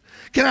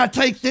 Can I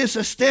take this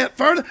a step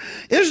further?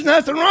 There's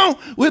nothing wrong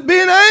with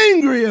being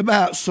angry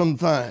about some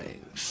things.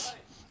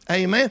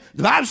 Amen.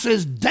 The Bible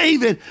says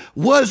David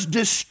was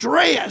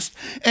distressed.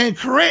 And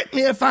correct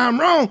me if I'm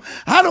wrong,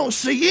 I don't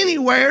see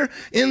anywhere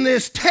in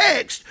this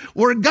text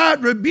where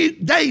God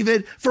rebuked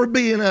David for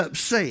being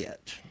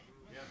upset.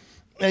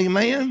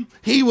 Amen.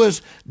 He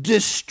was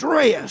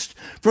distressed,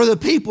 for the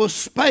people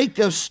spake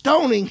of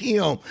stoning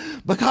him,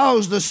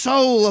 because the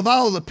soul of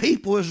all the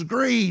people is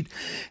grieved,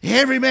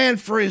 every man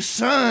for his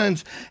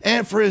sons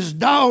and for his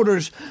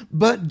daughters.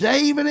 But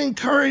David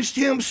encouraged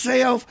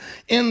himself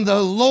in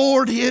the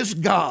Lord his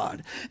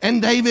God. And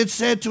David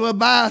said to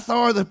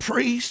Abiathar the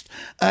priest,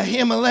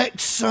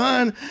 Ahimelech's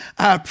son,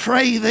 I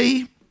pray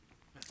thee,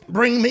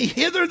 bring me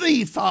hither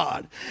the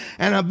ephod.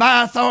 And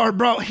Abiathar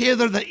brought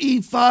hither the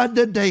ephod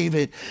to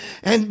David.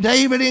 And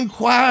David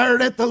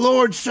inquired at the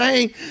Lord,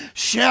 saying,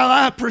 shall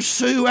I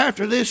pursue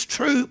after this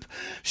troop?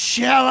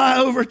 Shall I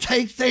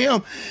overtake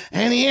them?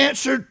 And he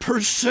answered,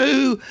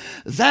 pursue,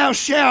 thou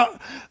shalt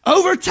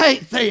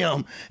overtake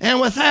them, and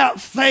without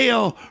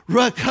fail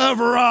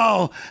recover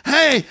all.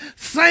 Hey,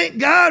 thank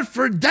God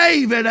for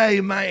David,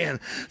 amen.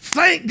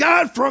 Thank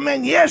God for him.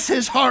 And yes,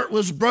 his heart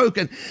was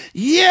broken.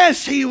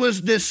 Yes, he was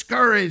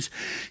discouraged.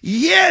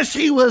 Yes,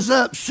 he was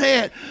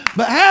upset.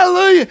 But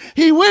hallelujah,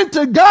 he went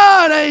to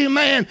God,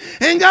 amen,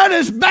 and got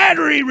his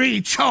battery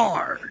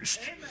recharged.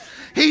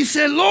 He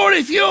said, Lord,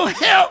 if you'll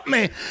help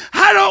me,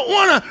 I don't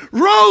want to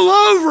roll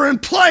over and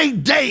play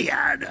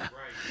dead.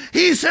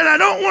 He said, I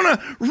don't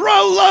want to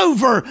roll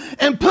over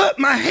and put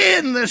my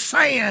head in the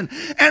sand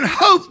and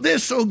hope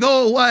this will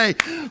go away.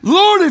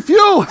 Lord, if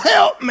you'll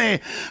help me,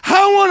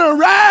 I want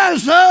to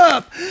rise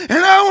up and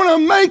I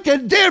want to make a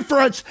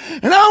difference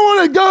and I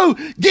want to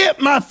go get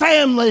my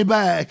family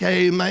back.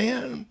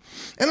 Amen.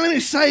 And let me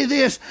say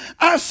this,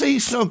 I see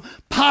some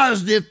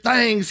positive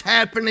things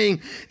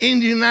happening in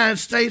the United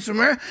States of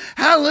America.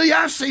 Hallelujah,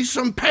 I see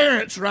some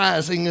parents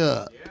rising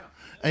up.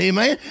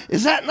 Amen.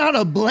 Is that not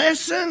a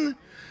blessing?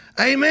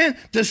 Amen.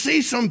 To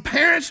see some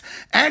parents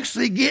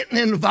actually getting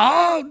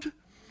involved,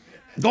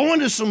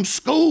 going to some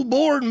school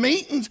board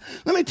meetings.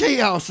 Let me tell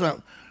y'all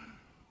something.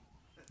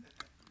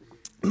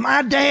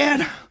 My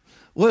dad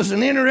was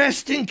an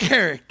interesting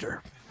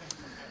character.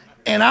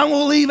 And I'm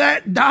going to leave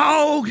that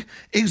dog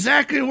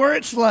exactly where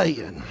it's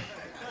laying.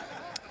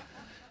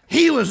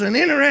 He was an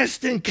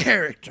interesting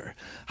character.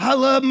 I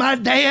love my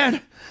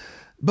dad,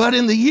 but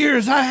in the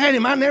years I had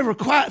him, I never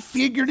quite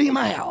figured him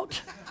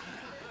out.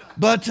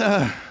 But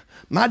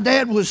my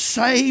dad was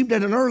saved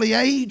at an early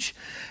age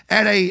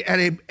at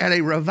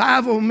a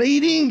revival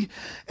meeting,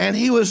 and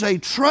he was a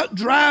truck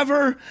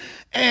driver,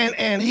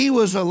 and he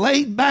was a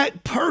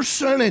laid-back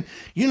person, and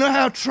you know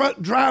how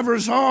truck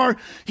drivers are.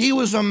 He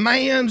was a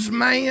man's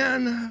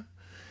man.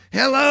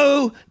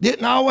 Hello,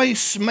 didn't always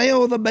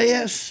smell the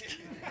best.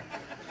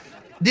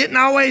 Didn't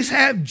always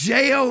have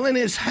gel in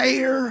his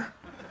hair.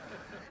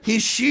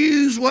 His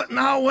shoes wasn't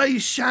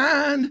always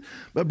shined.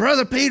 But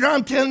Brother Peter,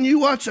 I'm telling you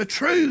what's the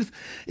truth.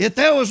 If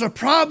there was a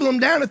problem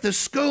down at the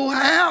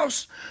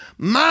schoolhouse,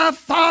 My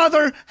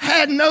father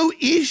had no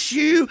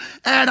issue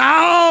at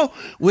all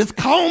with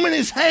combing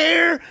his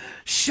hair,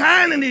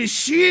 shining his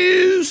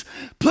shoes,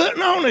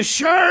 putting on a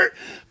shirt,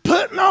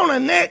 putting on a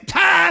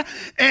necktie,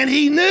 and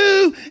he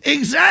knew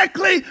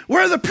exactly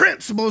where the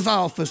principal's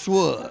office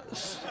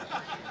was.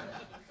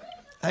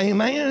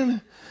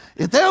 Amen.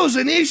 If there was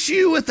an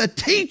issue with a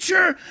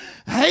teacher,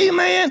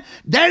 amen,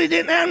 Daddy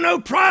didn't have no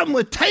problem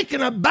with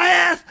taking a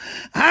bath,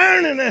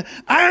 ironing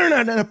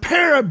a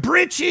pair of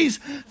breeches,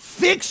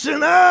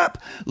 fixing up,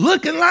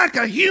 looking like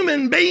a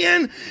human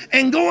being,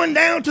 and going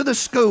down to the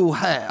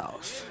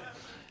schoolhouse.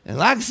 And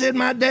like I said,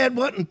 my dad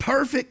wasn't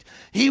perfect.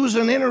 He was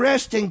an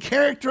interesting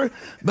character,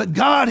 but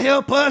God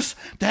help us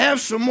to have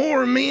some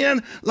more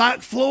men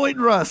like Floyd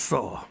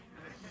Russell.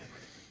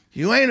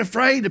 You ain't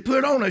afraid to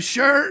put on a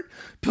shirt,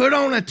 put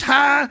on a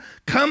tie,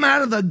 come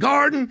out of the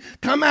garden,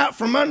 come out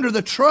from under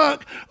the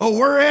truck or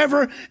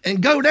wherever,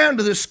 and go down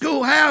to the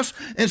schoolhouse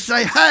and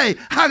say, hey,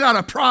 I got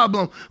a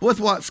problem with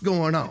what's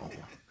going on.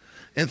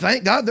 And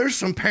thank God there's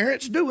some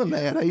parents doing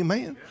that,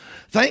 amen.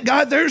 Thank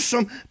God there's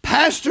some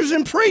pastors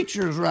and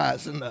preachers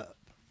rising up,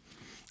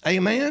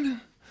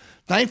 amen.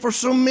 Thank for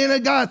some men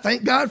of God.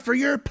 Thank God for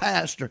your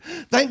pastor.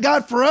 Thank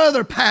God for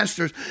other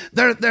pastors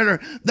that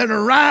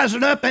are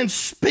rising up and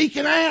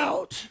speaking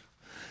out.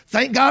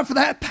 Thank God for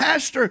that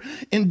pastor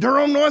in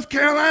Durham, North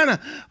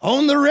Carolina,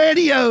 on the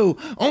radio,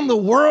 on the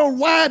World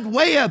Wide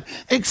Web,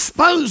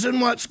 exposing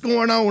what's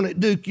going on at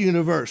Duke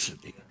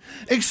University,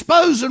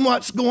 exposing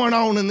what's going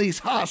on in these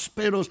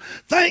hospitals.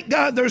 Thank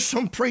God there's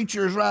some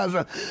preachers rising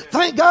up.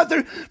 Thank God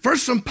for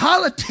some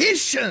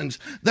politicians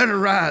that are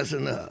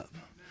rising up.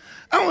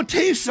 I want to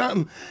tell you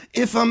something.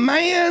 If a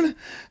man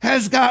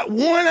has got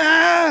one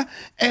eye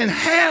and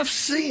half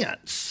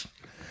sense,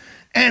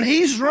 and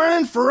he's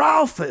running for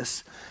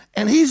office,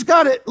 and he's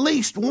got at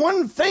least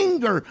one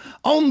finger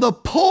on the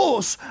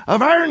pulse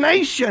of our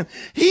nation,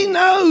 he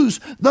knows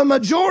the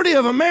majority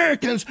of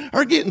Americans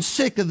are getting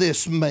sick of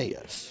this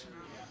mess.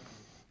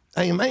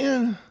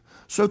 Amen.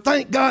 So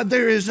thank God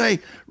there is a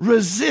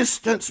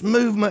resistance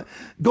movement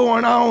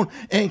going on.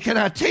 And can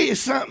I tell you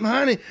something,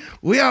 honey?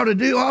 We ought to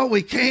do all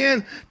we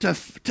can to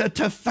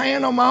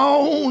fan them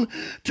on,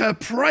 to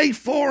pray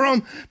for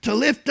them, to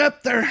lift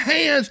up their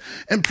hands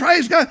and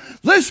praise God.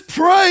 Let's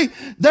pray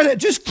that it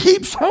just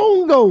keeps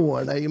on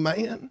going.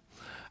 Amen.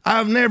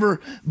 I've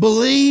never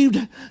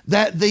believed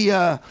that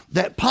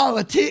that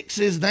politics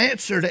is the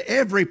answer to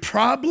every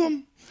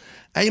problem.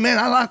 Amen.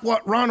 I like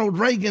what Ronald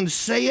Reagan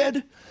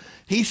said.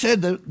 He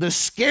said the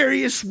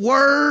scariest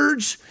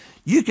words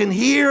you can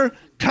hear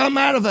come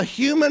out of a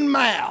human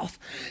mouth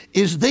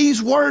is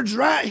these words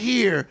right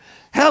here.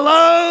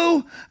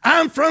 Hello,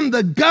 I'm from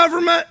the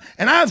government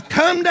and I've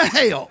come to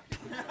help.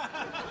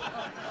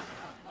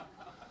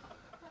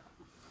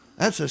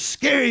 That's the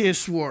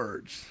scariest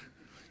words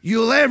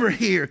you'll ever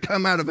hear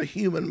come out of a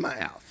human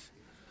mouth.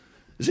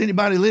 Is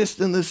anybody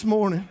listening this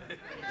morning?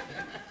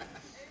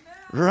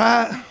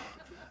 Right?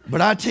 But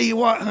I tell you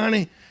what,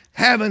 honey,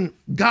 having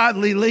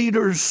godly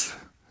leaders,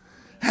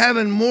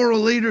 having moral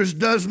leaders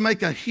does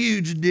make a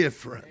huge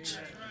difference.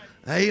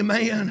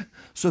 Amen.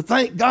 So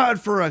thank God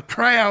for a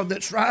crowd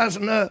that's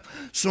rising up,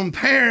 some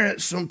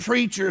parents, some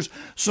preachers,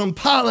 some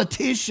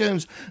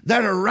politicians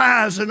that are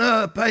rising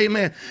up,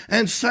 amen,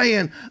 and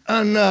saying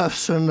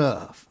enough's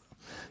enough.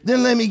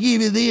 Then let me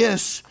give you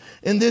this,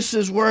 and this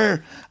is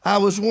where I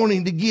was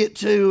wanting to get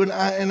to,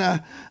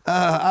 and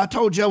I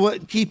told you I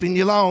wasn't keeping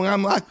you long.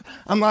 I'm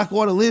like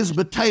what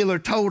Elizabeth Taylor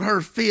told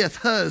her fifth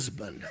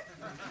husband.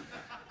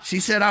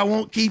 She said, I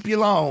won't keep you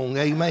long,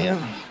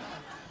 amen.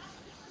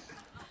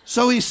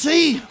 So we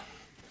see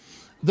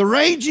the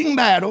raging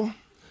battle,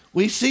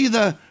 we see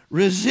the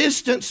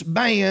resistance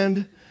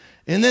band,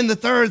 and then the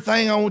third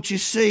thing I want you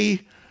to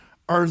see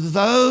are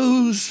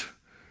those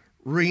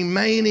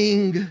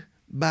remaining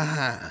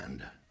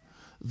behind.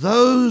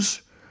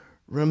 Those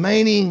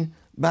remaining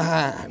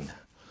behind.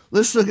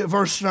 Let's look at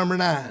verse number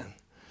 9.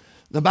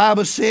 The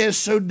Bible says,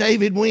 so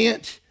David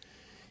went,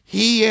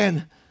 he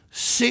and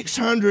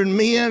 600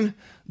 men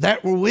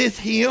that were with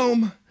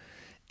him,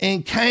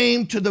 and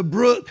came to the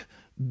brook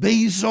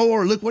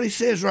Bezor. Look what he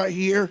says right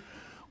here.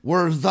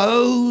 Where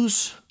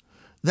those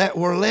that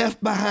were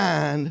left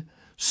behind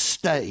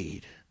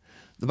stayed.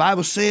 The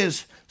Bible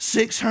says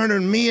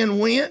 600 men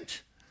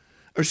went,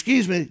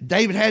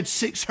 David had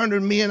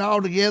 600 men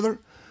altogether.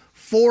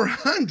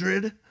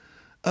 400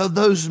 of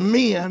those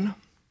men,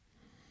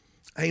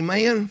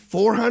 amen,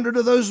 400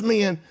 of those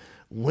men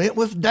went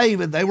with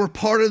David. They were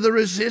part of the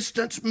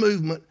resistance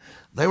movement.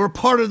 They were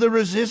part of the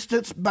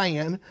resistance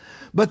band.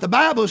 But the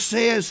Bible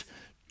says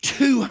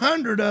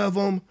 200 of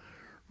them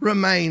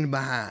remained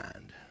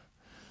behind.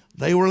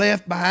 They were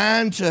left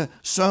behind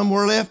some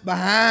were left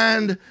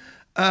behind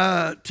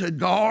to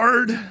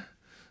guard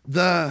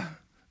the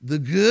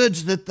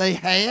goods that they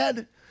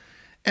had.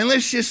 And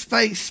let's just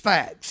face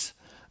facts.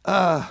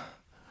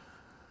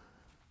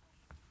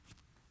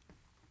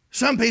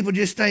 Some people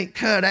just ain't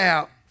cut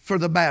out for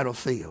the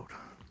battlefield.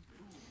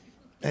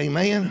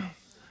 Amen.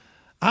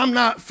 I'm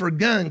not for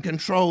gun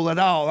control at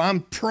all.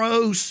 I'm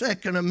pro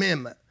Second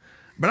Amendment.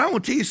 But I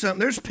want to tell you something.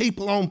 There's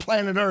people on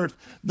planet Earth,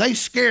 they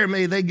scare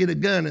me, they get a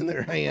gun in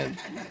their hand.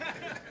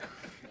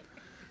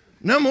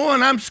 Number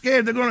one, I'm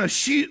scared they're going to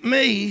shoot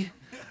me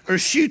or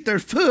shoot their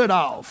foot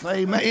off.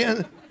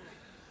 Amen.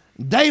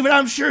 David,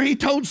 I'm sure he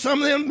told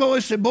some of them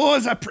boys, said,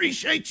 boys, I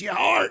appreciate your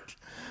heart.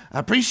 I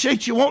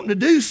appreciate you wanting to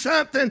do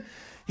something.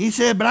 He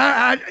said,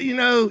 but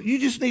you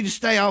just need to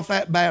stay off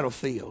that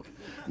battlefield.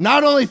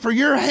 Not only for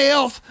your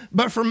health,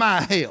 but for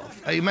my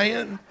health.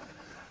 Amen.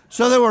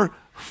 So there were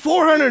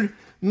 400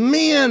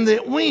 men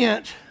that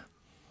went,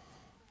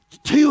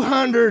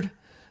 200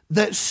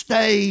 that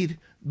stayed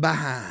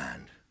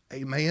behind.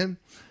 Amen.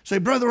 Say,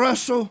 Brother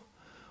Russell,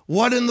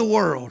 what in the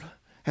world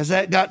has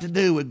that got to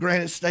do with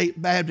Granite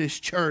State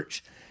Baptist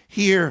Church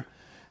here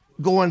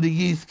going to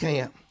youth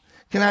camp?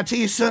 Can I tell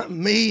you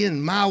something? Me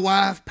and my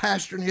wife,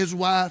 Pastor and his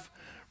wife,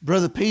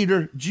 Brother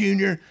Peter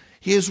Jr.,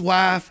 his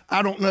wife,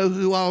 I don't know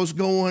who I was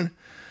going,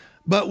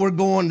 but we're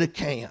going to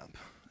camp.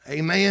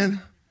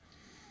 Amen.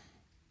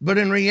 But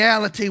in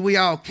reality, we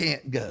all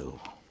can't go.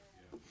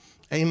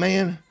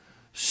 Amen.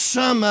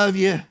 Some of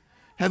you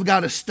have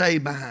got to stay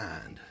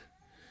behind.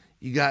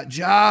 You got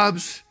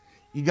jobs.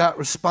 You got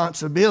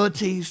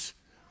responsibilities.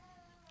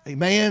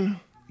 Amen.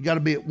 You got to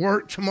be at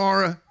work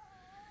tomorrow.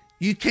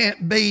 You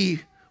can't be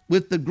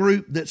with the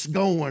group that's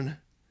going.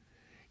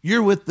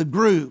 You're with the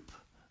group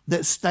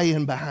that's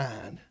staying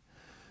behind.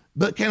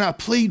 But can I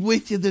plead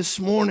with you this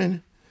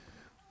morning?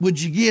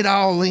 Would you get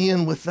all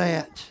in with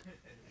that?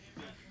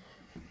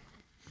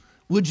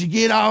 Would you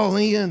get all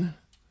in?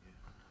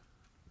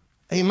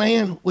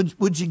 Amen.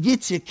 Would you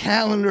get your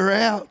calendar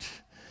out?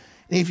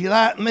 And if you're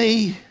like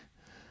me,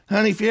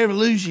 honey, if you ever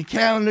lose your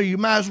calendar, you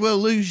might as well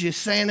lose your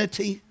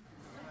sanity.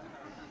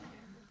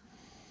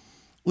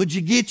 Would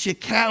you get your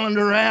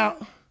calendar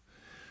out?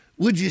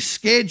 Would you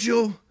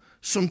schedule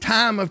some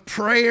time of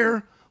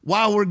prayer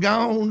while we're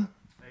gone?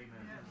 Amen.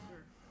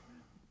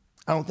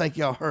 I don't think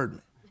y'all heard me.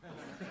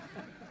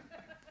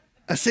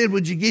 I said,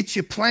 would you get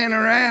your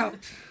planner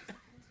out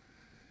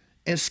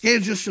and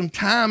schedule some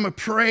time of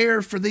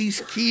prayer for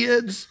these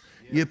kids,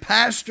 your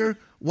pastor,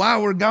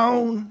 while we're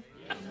gone?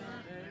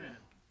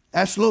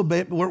 That's a little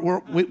bit.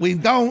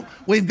 We've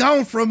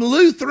gone from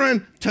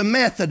Lutheran to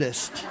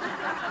Methodist.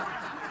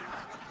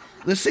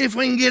 Let's see if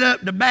we can get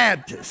up to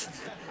Baptist.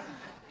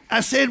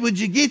 I said, would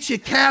you get your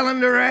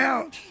calendar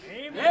out?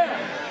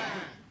 Amen.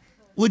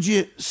 Would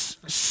you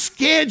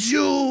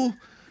schedule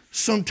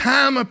some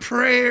time of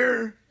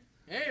prayer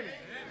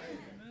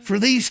for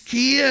these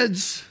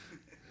kids,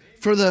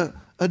 for the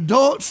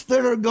adults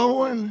that are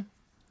going?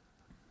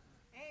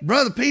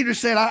 Brother Peter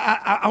said,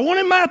 I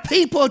wanted my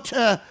people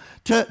to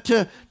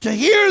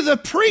hear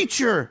the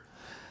preacher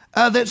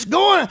that's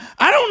going.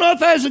 I don't know if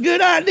that's a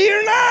good idea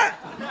or not.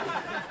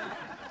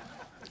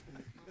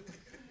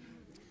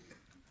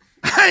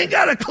 I ain't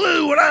got a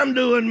clue what I'm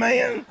doing,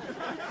 man.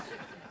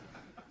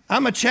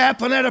 I'm a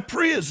chaplain at a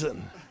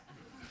prison.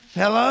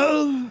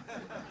 Hello?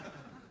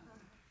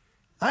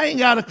 I ain't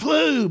got a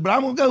clue, but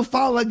I'm going to go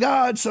follow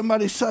God.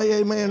 Somebody say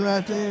amen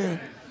right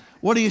there.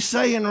 What are you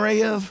saying,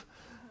 Rev?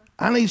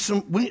 I need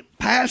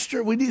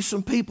Pastor, we need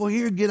some people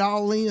here to get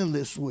all in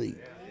this week.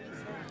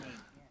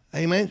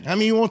 Amen. I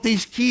mean, you want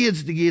these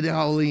kids to get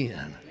all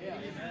in.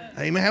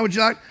 Amen. How'd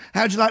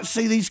you like to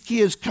see these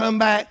kids come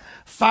back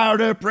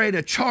fired up, ready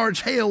to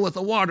charge hell with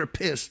a water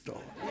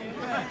pistol?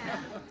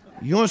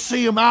 You want to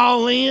see them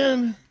all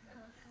in?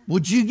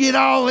 Would you get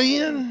all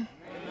in?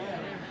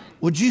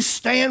 Would you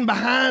stand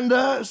behind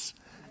us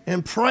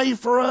and pray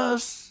for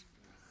us?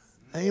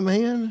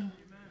 Amen.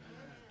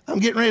 I'm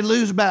getting ready to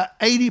lose about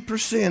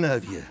 80%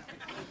 of you.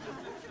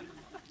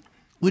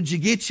 Would you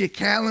get your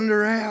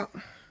calendar out?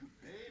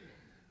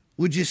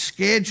 Would you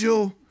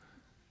schedule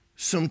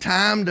some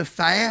time to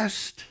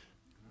fast?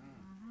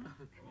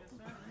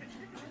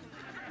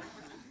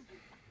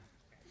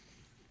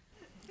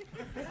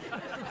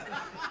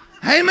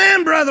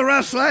 Amen, Brother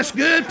Russell. That's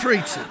good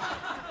preaching.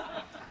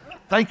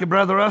 Thank you,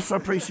 Brother Russell. I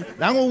appreciate it.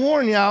 Now, I'm going to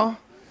warn y'all.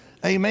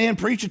 Amen.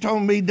 Preacher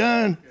told me to be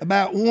done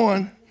about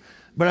 1.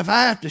 But if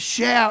I have to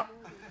shout,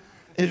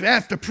 if I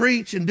have to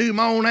preach and do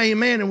my own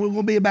amen, and we're going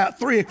to be about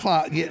 3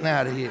 o'clock getting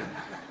out of here.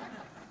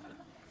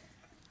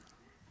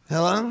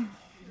 Hello?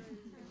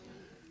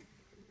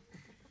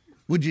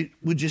 Would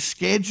you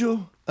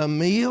schedule a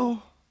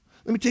meal?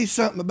 Let me tell you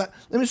something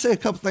let me say a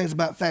couple things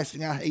about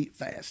fasting. I hate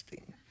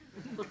fasting.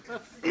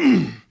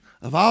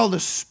 Of all the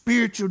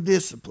spiritual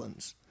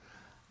disciplines,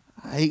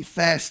 I hate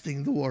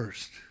fasting the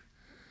worst.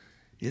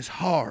 It's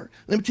hard.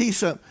 Let me tell you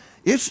something.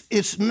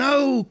 It's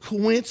no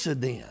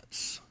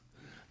coincidence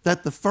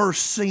that the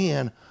first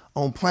sin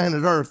on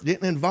planet Earth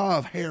didn't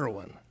involve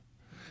heroin.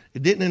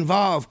 It didn't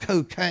involve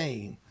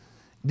cocaine.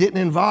 It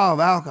didn't involve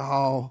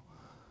alcohol.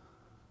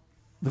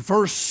 The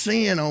first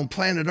sin on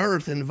planet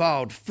Earth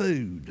involved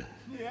food.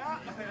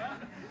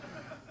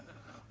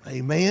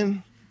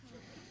 Amen.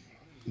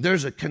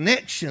 There's a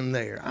connection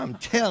there, I'm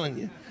telling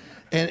you.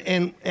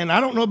 And I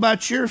don't know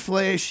about your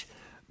flesh,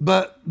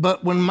 but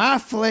when my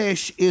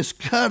flesh is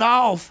cut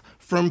off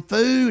from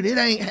food, it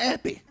ain't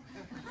happy.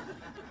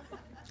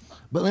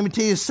 But let me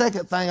tell you the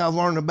second thing I've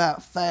learned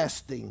about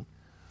fasting.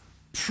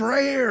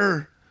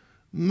 Prayer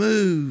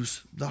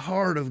moves the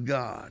heart of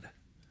God.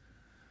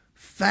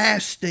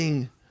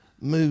 Fasting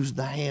moves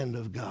the hand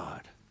of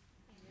God.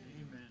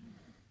 Amen.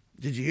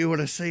 Did you hear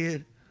what I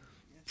said?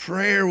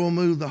 Prayer will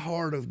move the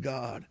heart of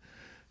God.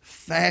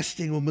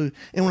 Fasting will move.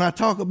 And when I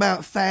talk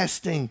about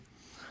fasting,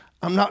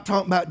 I'm not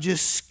talking about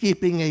just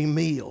skipping a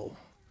meal,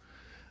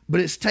 but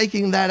it's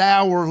taking that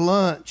hour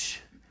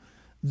lunch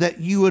that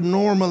you would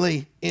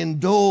normally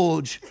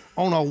indulge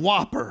on a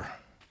Whopper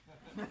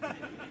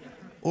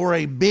or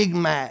a Big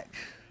Mac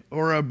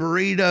or a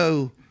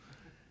burrito,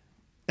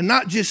 and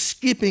not just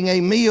skipping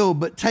a meal,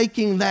 but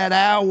taking that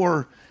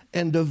hour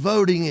and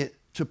devoting it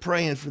to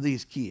praying for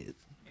these kids.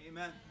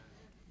 Amen.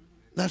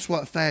 That's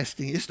what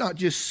fasting is. It's not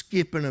just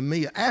skipping a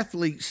meal.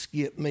 Athletes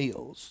skip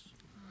meals.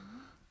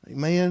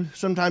 Amen.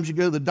 Sometimes you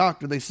go to the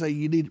doctor, they say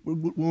we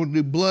want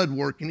to do blood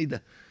work, you need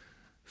to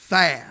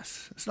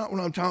fast. That's not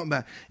what I'm talking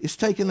about. It's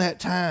taking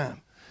that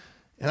time.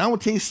 And I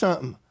want to tell you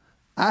something.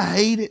 I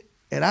hate it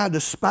and I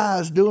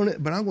despise doing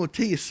it, but I'm going to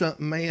tell you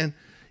something, man.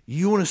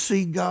 You want to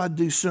see God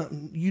do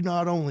something, you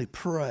not only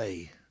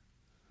pray,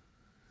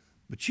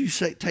 but you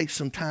take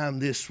some time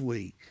this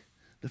week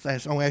to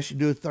fast. I'm going to ask you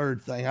to do a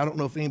third thing. I don't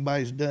know if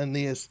anybody's done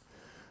this,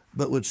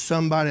 but with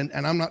somebody,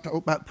 and I'm not talking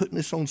about putting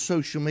this on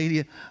social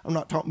media. I'm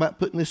not talking about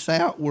putting this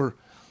out where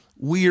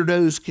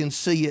weirdos can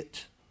see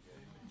it.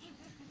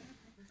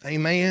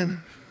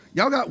 Amen.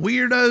 Y'all got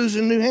weirdos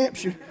in New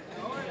Hampshire?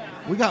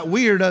 We got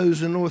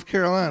weirdos in North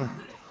Carolina.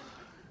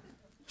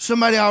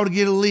 Somebody ought to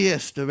get a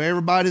list of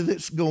everybody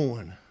that's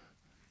going,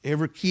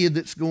 every kid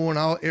that's going,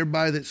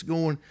 everybody that's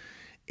going,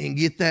 and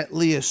get that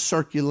list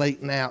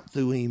circulating out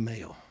through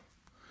email.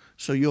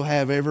 So you'll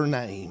have every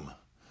name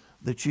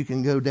that you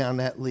can go down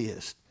that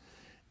list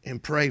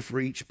and pray for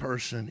each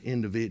person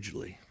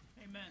individually.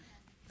 Amen.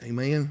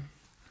 Amen.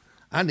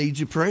 I need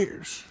your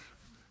prayers.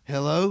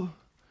 Hello?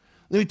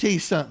 Let me tell you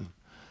something.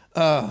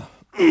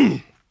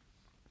 If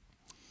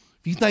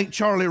you think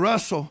Charlie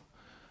Russell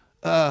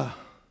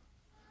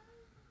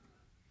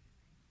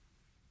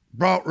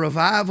brought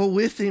revival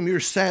with him, you're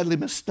sadly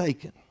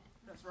mistaken.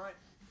 That's right.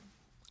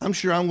 I'm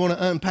sure I'm going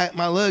to unpack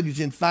my luggage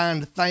and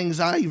find things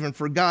I even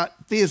forgot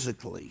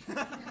physically.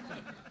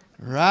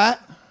 Right?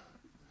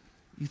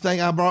 You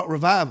think I brought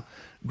revival?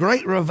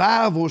 Great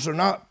revivals are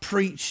not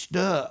preached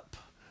up.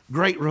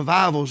 Great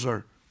revivals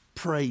are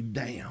prayed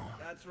down.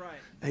 That's right.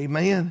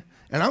 Amen.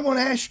 And I'm going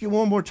to ask you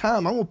one more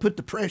time. I'm going to put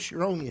the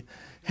pressure on you.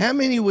 How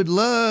many would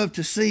love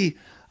to see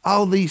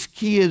all these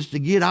kids to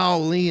get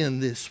all in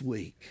this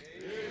week?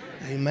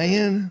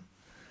 Amen.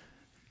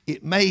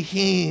 It may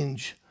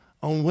hinge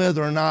on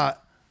whether or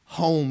not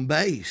home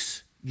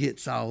base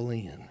gets all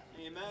in.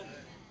 Amen.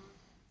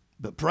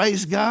 But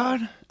praise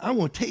God, I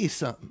want to tell you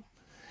something.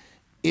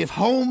 If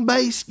home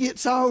base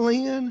gets all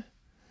in,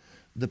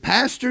 the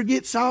pastor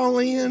gets all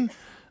in,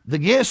 the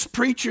guest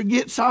preacher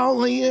gets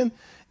all in,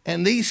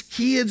 and these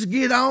kids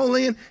get all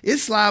in,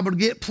 it's liable to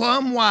get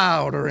plumb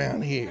wild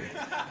around here.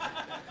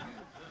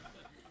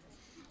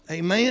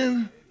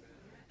 Amen?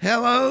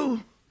 Hello?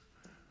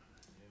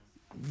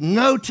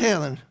 No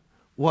telling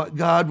what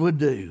God would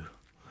do.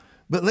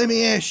 But let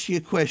me ask you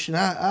a question.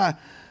 And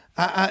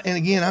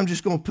again, I'm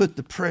just going to put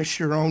the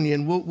pressure on you,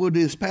 and we'll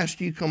do this.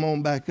 Pastor, you come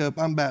on back up.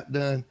 I'm about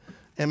done.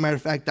 As a matter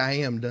of fact, I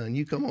am done.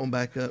 You come on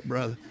back up,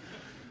 brother.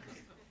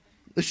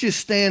 Let's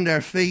just stand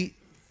our feet.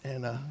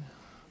 And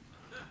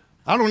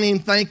I don't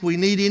even think we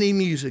need any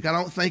music. I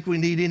don't think we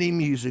need any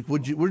music.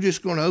 We're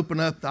just going to open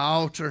up the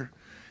altar.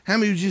 How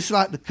many would just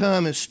like to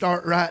come and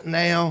start right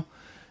now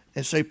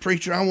and say,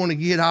 preacher, I want to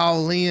get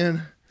all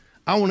in.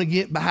 I want to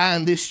get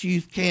behind this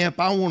youth camp.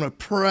 I want to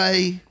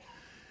pray.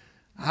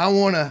 I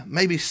want to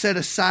maybe set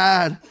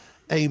aside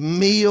a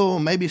meal,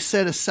 maybe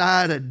set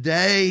aside a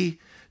day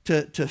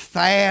to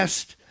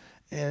fast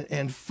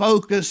and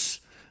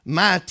focus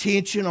my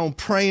attention on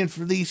praying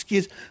for these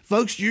kids.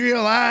 Folks, do you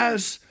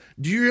realize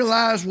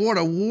what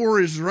a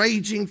war is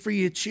raging for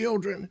your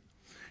children?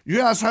 You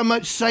realize how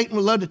much Satan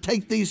would love to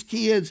take these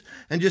kids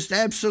and just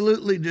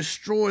absolutely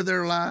destroy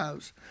their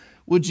lives?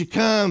 Would you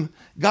come?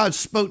 God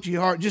spoke to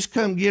your heart. Just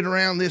come get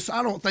around this.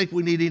 I don't think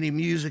we need any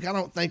music. I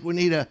don't think we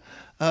need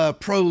a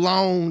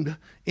prolonged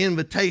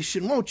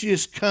invitation. Won't you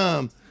just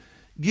come,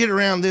 get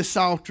around this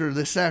altar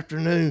this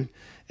afternoon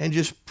and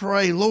just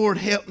pray, Lord,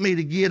 help me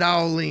to get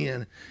all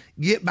in.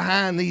 Get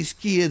behind these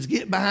kids.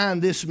 Get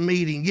behind this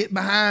meeting. Get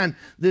behind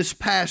this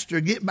pastor.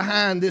 Get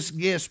behind this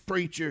guest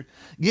preacher.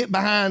 Get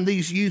behind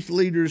these youth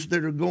leaders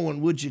that are going.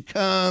 Would you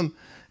come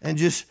and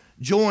just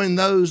join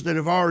those that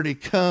have already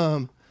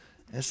come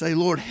and say,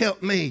 Lord,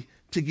 help me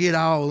to get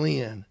all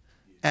in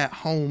at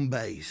home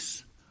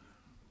base.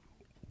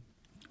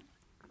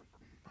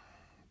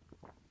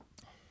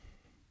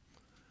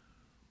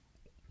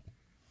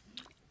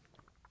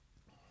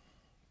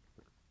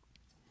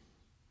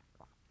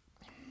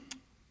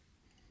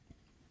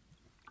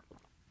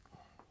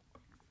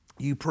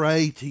 You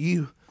pray till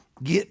you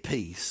get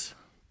peace.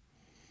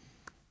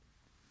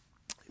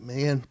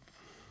 Amen.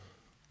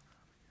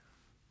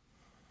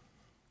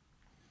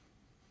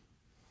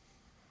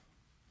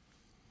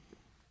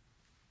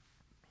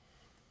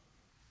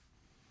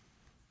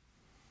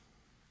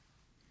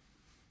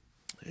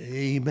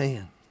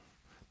 Amen.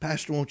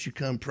 Pastor, won't you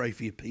come pray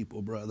for your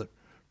people, brother?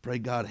 Pray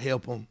God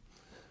help them.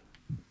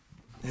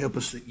 Help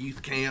us at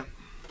youth camp.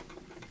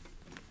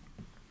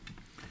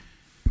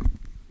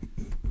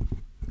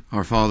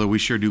 Our Father, we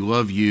sure do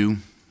love you.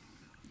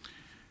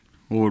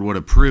 Lord, what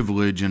a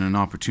privilege and an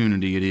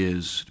opportunity it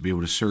is to be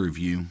able to serve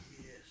you.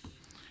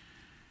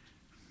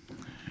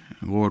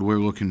 Lord, we're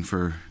looking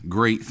for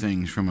great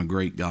things from a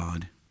great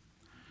God.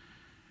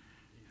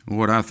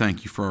 Lord, I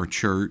thank you for our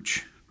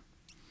church.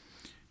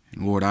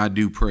 And Lord, I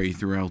do pray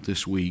throughout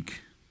this week,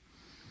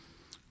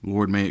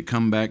 Lord, may it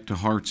come back to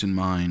hearts and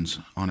minds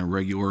on a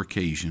regular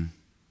occasion.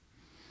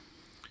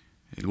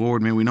 And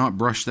Lord, may we not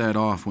brush that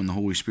off when the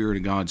Holy Spirit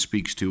of God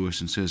speaks to us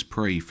and says,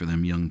 pray for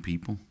them young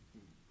people.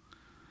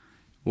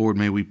 Lord,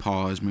 may we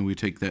pause, may we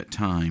take that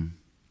time.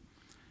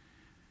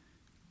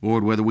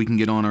 Lord, whether we can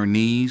get on our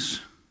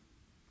knees,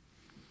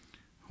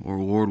 or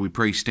Lord, we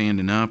pray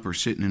standing up or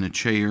sitting in a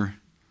chair,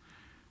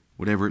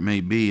 whatever it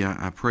may be,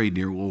 I pray,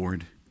 dear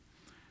Lord,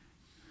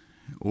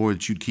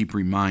 that you'd keep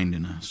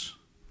reminding us.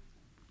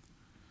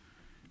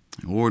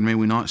 Lord, may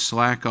we not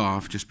slack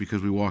off just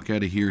because we walk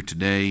out of here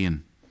today,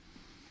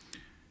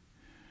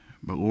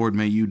 but Lord,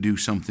 may you do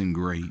something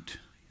great.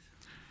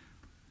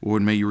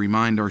 Lord, may you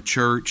remind our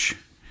church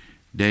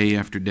day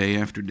after day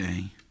after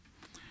day.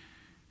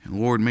 And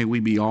Lord, may we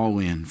be all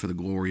in for the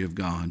glory of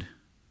God.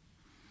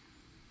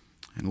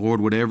 And Lord,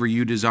 whatever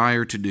you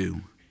desire to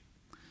do,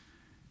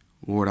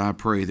 Lord, I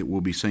pray that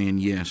we'll be saying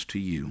yes to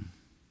you.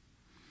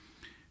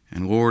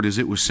 And Lord, as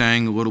it was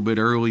sang a little bit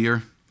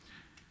earlier,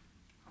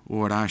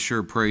 Lord, I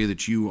sure pray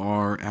that you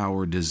are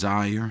our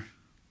desire.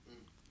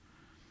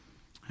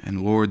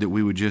 And Lord, that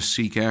we would just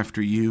seek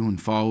after you and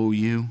follow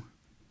you.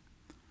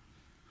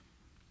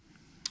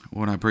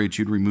 Lord, I pray that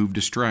you'd remove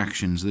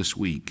distractions this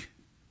week.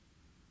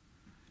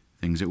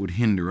 Things that would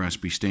hinder us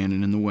be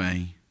standing in the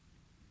way.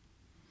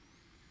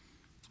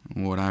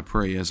 Lord, I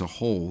pray as a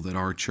whole that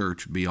our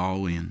church would be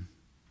all in.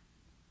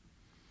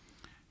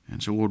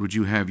 And so, Lord, would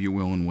you have your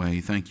will and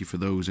way? Thank you for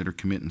those that are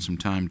committing some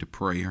time to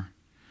prayer,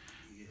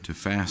 to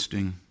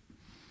fasting.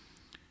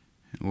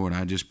 Lord,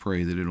 I just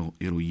pray that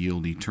it'll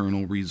yield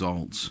eternal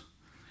results.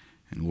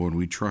 And Lord,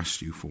 we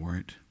trust you for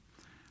it.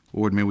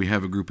 Lord, may we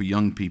have a group of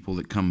young people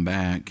that come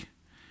back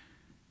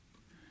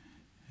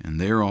and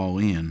they're all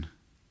in.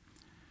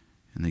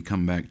 And they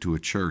come back to a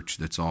church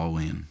that's all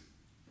in.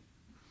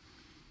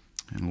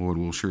 And Lord,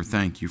 we'll sure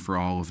thank you for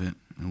all of it.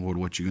 And Lord,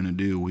 what you're going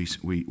to do, we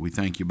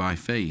thank you by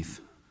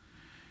faith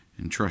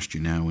and trust you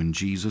now in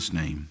Jesus'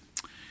 name.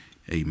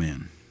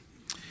 Amen.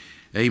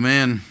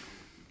 Amen.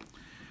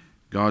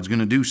 God's going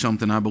to do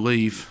something, I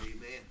believe.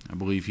 Amen. I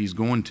believe he's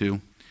going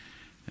to.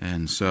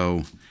 And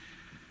so,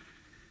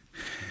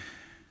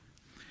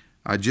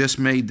 I just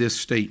made this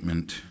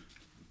statement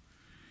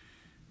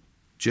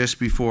just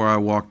before I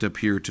walked up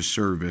here to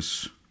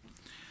service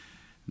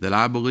that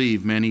I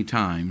believe many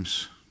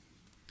times,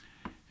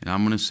 and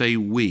I'm going to say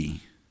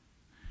we,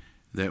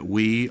 that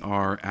we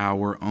are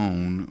our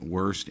own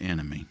worst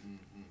enemy,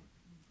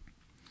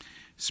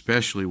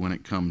 especially when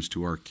it comes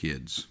to our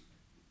kids.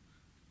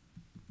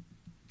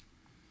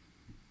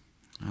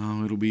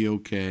 Oh, it'll be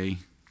okay.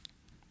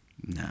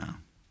 No.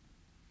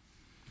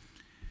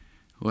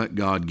 Let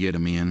God get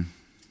them in.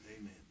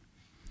 Amen.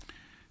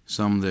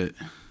 Some that,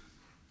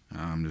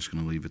 I'm just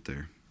going to leave it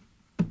there.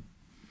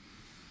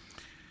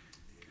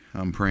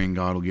 I'm praying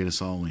God will get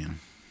us all in.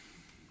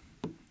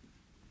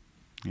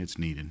 It's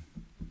needed.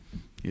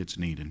 It's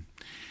needed.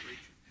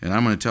 And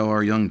I'm going to tell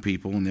our young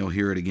people, and they'll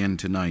hear it again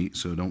tonight,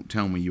 so don't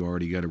tell me you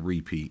already got a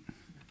repeat.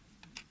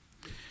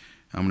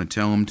 I'm going to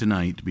tell them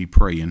tonight to be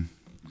praying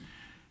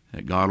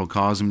that God will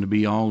cause them to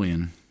be all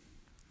in.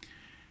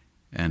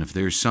 And if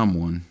there's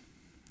someone,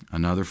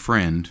 another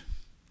friend,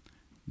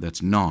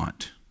 that's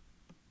not,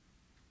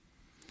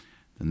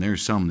 then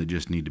there's some that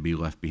just need to be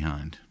left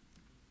behind.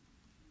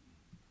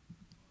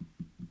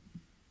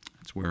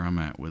 That's where I'm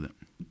at with it.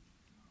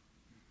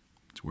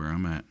 That's where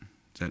I'm at.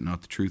 Is that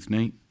not the truth,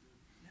 Nate?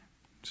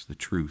 It's the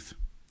truth.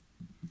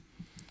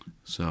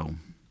 So,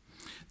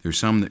 there's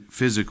some that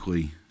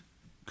physically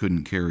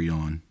couldn't carry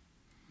on,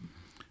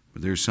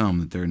 but there's some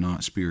that they're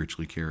not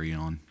spiritually carry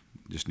on.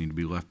 Just need to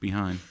be left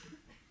behind.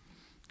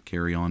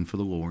 Carry on for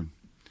the Lord.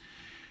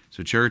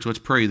 So, church, let's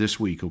pray this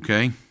week,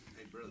 okay?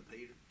 Hey, Brother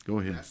Peter. Go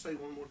ahead. Can I say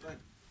one more thing?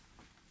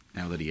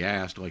 Now that he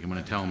asked, like I'm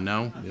going to tell him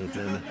no?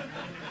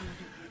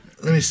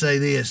 Let me say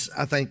this.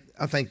 I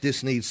think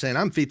this needs saying.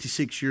 I'm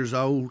 56 years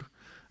old.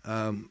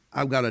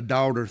 I've got a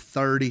daughter,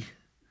 30,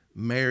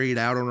 married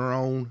out on her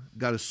own.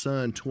 Got a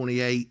son,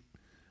 28,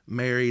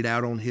 married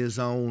out on his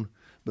own.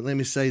 But let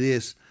me say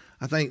this.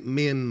 I think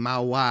me and my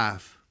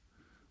wife,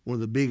 one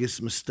of the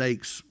biggest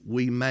mistakes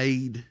we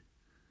made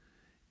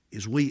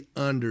is we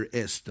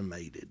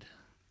underestimated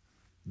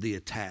the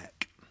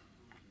attack.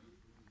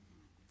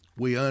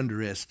 We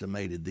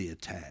underestimated the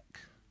attack.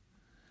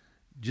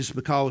 Just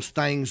because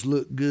things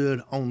look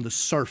good on the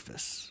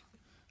surface,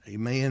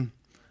 amen,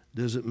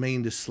 doesn't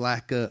mean to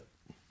slack up.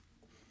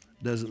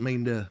 Doesn't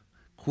mean to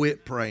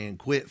quit praying,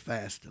 quit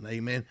fasting,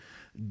 amen.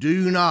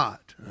 Do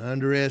not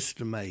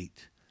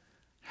underestimate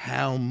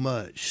how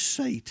much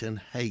Satan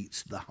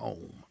hates the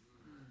home.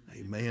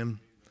 Amen.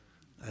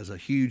 That's a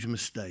huge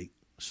mistake.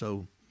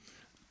 So,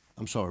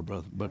 I'm sorry,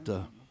 brother, but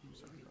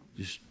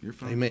just, you're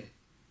fine. Amen.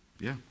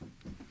 Yeah.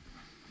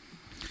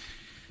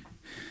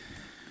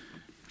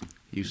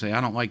 You say, I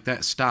don't like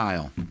that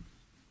style.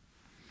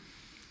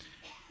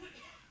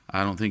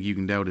 I don't think you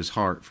can doubt his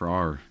heart for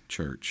our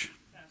church.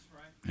 That's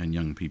right. And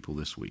young people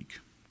this week.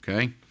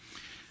 Okay?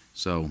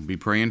 So be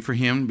praying for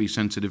him, be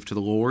sensitive to the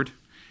Lord,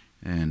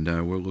 and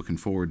we're looking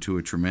forward to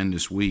a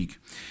tremendous week.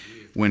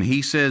 When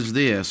he says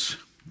this,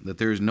 that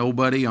there's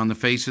nobody on the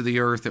face of the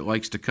earth that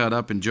likes to cut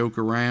up and joke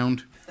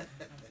around,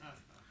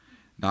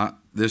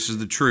 this is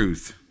the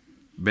truth.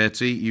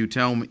 Betsy, you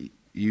tell me,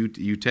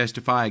 you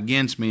testify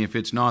against me if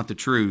it's not the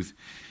truth.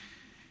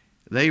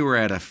 They were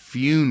at a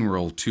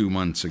funeral 2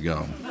 months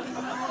ago.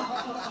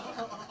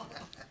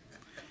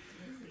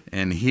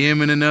 And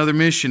him and another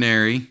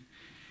missionary,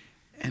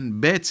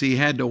 and Betsy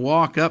had to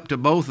walk up to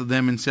both of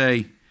them and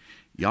say,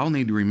 y'all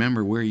need to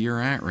remember where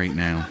you're at right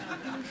now.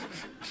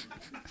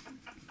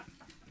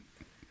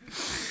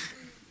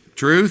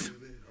 Truth?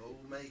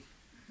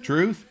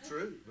 Truth?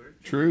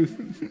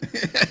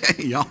 Truth.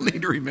 Y'all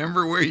need to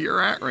remember where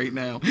you're at right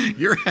now.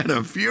 You're at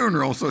a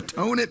funeral, so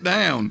tone it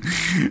down.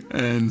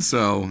 And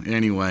so,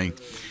 anyway,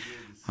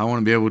 I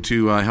want to be able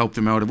to help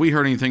them out. Have we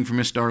heard anything from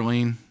Miss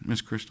Darlene,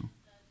 Miss Crystal?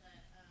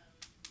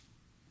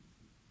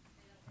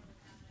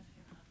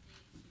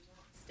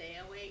 Stay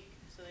awake,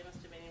 so they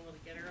must have been able to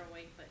get her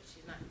awake, but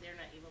they're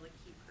not able to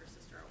keep her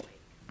sister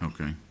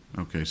awake.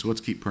 Okay, so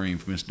let's keep praying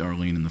for Miss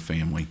Darlene and the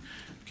family.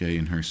 Okay,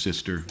 and her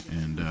sister,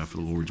 and for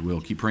the Lord's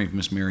will. Keep praying for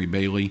Miss Mary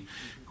Bailey,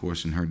 of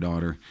course, and her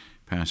daughter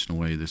passing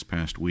away this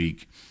past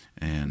week.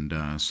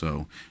 And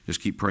so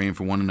just keep praying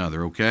for one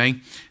another, okay?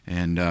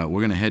 And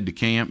we're going to head to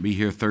camp, be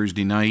here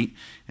Thursday night.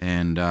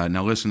 And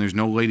now listen, there's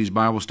no ladies'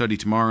 Bible study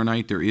tomorrow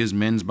night. There is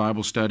men's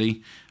Bible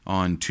study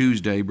on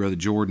Tuesday. Brother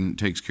Jordan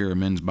takes care of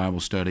men's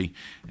Bible study.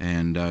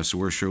 And so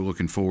we're sure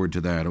looking forward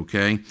to that,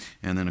 okay?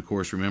 And then, of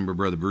course, remember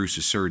Brother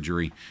Bruce's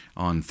surgery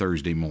on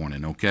Thursday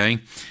morning, okay?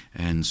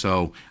 And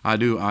so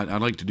I'd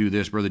like to do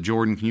this. Brother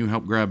Jordan, can you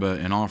help grab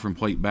an offering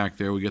plate back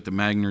there? We got the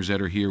Magners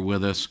that are here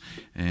with us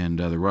and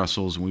the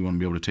Russells, and we want to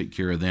be able to take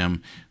care of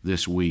them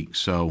this week.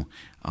 So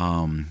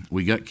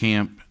we got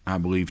camp, I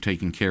believe,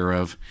 taken care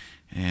of,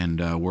 and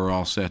we're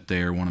all set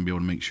there. Want to be able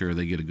to make sure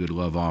they get a good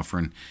love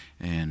offering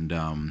and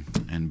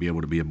be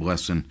able to be a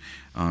blessing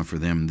for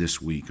them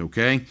this week,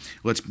 okay?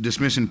 Let's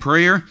dismiss in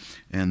prayer,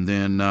 and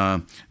then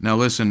now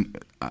listen,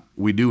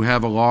 we do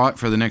have a lot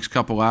for the next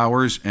couple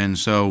hours, and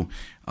so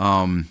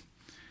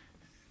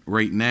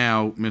right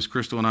now, Miss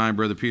Crystal and I,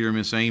 Brother Peter and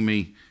Miss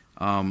Amy,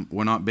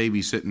 we're not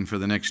babysitting for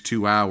the next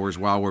 2 hours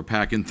while we're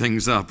packing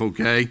things up,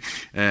 okay?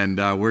 And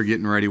we're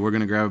getting ready. We're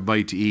going to grab a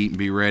bite to eat and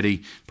be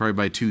ready. Probably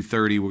by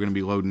 2:30, we're going to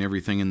be loading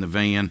everything in the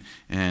van,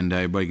 and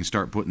everybody can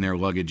start putting their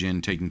luggage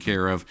in, taken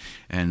care of.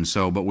 And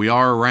so, but we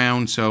are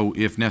around, so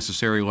if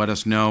necessary, let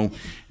us know,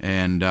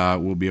 and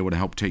we'll be able to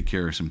help take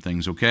care of some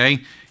things, okay?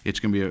 It's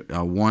going to be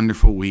a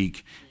wonderful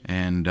week,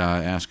 and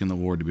asking the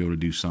Lord to be able to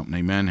do something.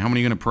 Amen. How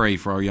many are going to pray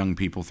for our young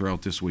people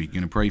throughout this week?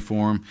 You're going to pray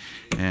for them,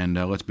 and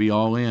let's be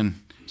all in.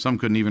 Some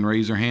couldn't even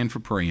raise their hand for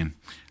praying.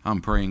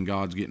 I'm praying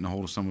God's getting a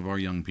hold of some of our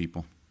young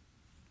people.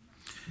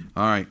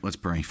 All right, let's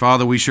pray.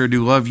 Father, we sure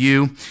do love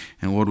you.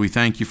 And Lord, we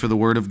thank you for the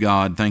word of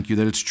God. Thank you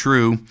that it's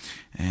true.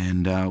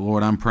 And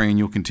Lord, I'm praying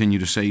you'll continue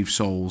to save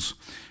souls.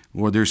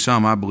 Lord, there's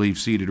some, I believe,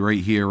 seated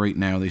right here, right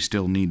now. They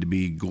still need to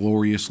be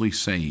gloriously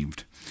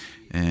saved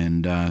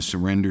and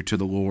surrender to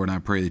the Lord. I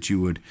pray that you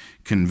would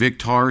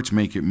convict hearts,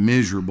 make it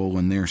miserable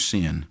in their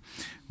sin,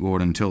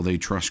 Lord, until they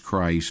trust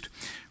Christ.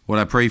 What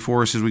I pray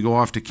for us as we go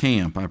off to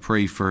camp, I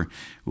pray for,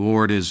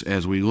 Lord,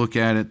 as we look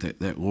at it,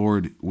 that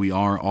Lord, we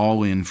are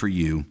all in for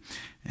you.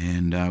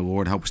 And,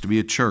 Lord, help us to be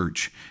a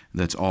church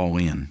that's all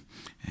in.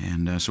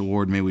 And so,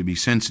 Lord, may we be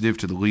sensitive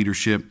to the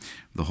leadership,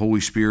 the Holy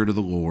Spirit of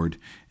the Lord.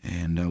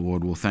 And,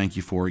 Lord, we'll thank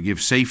you for it.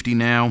 Give safety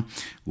now,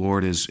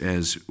 Lord,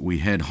 as we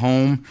head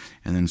home,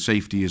 and then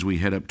safety as we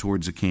head up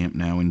towards the camp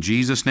now. In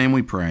Jesus' name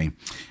we pray.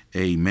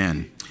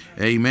 Amen.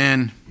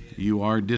 Amen. You are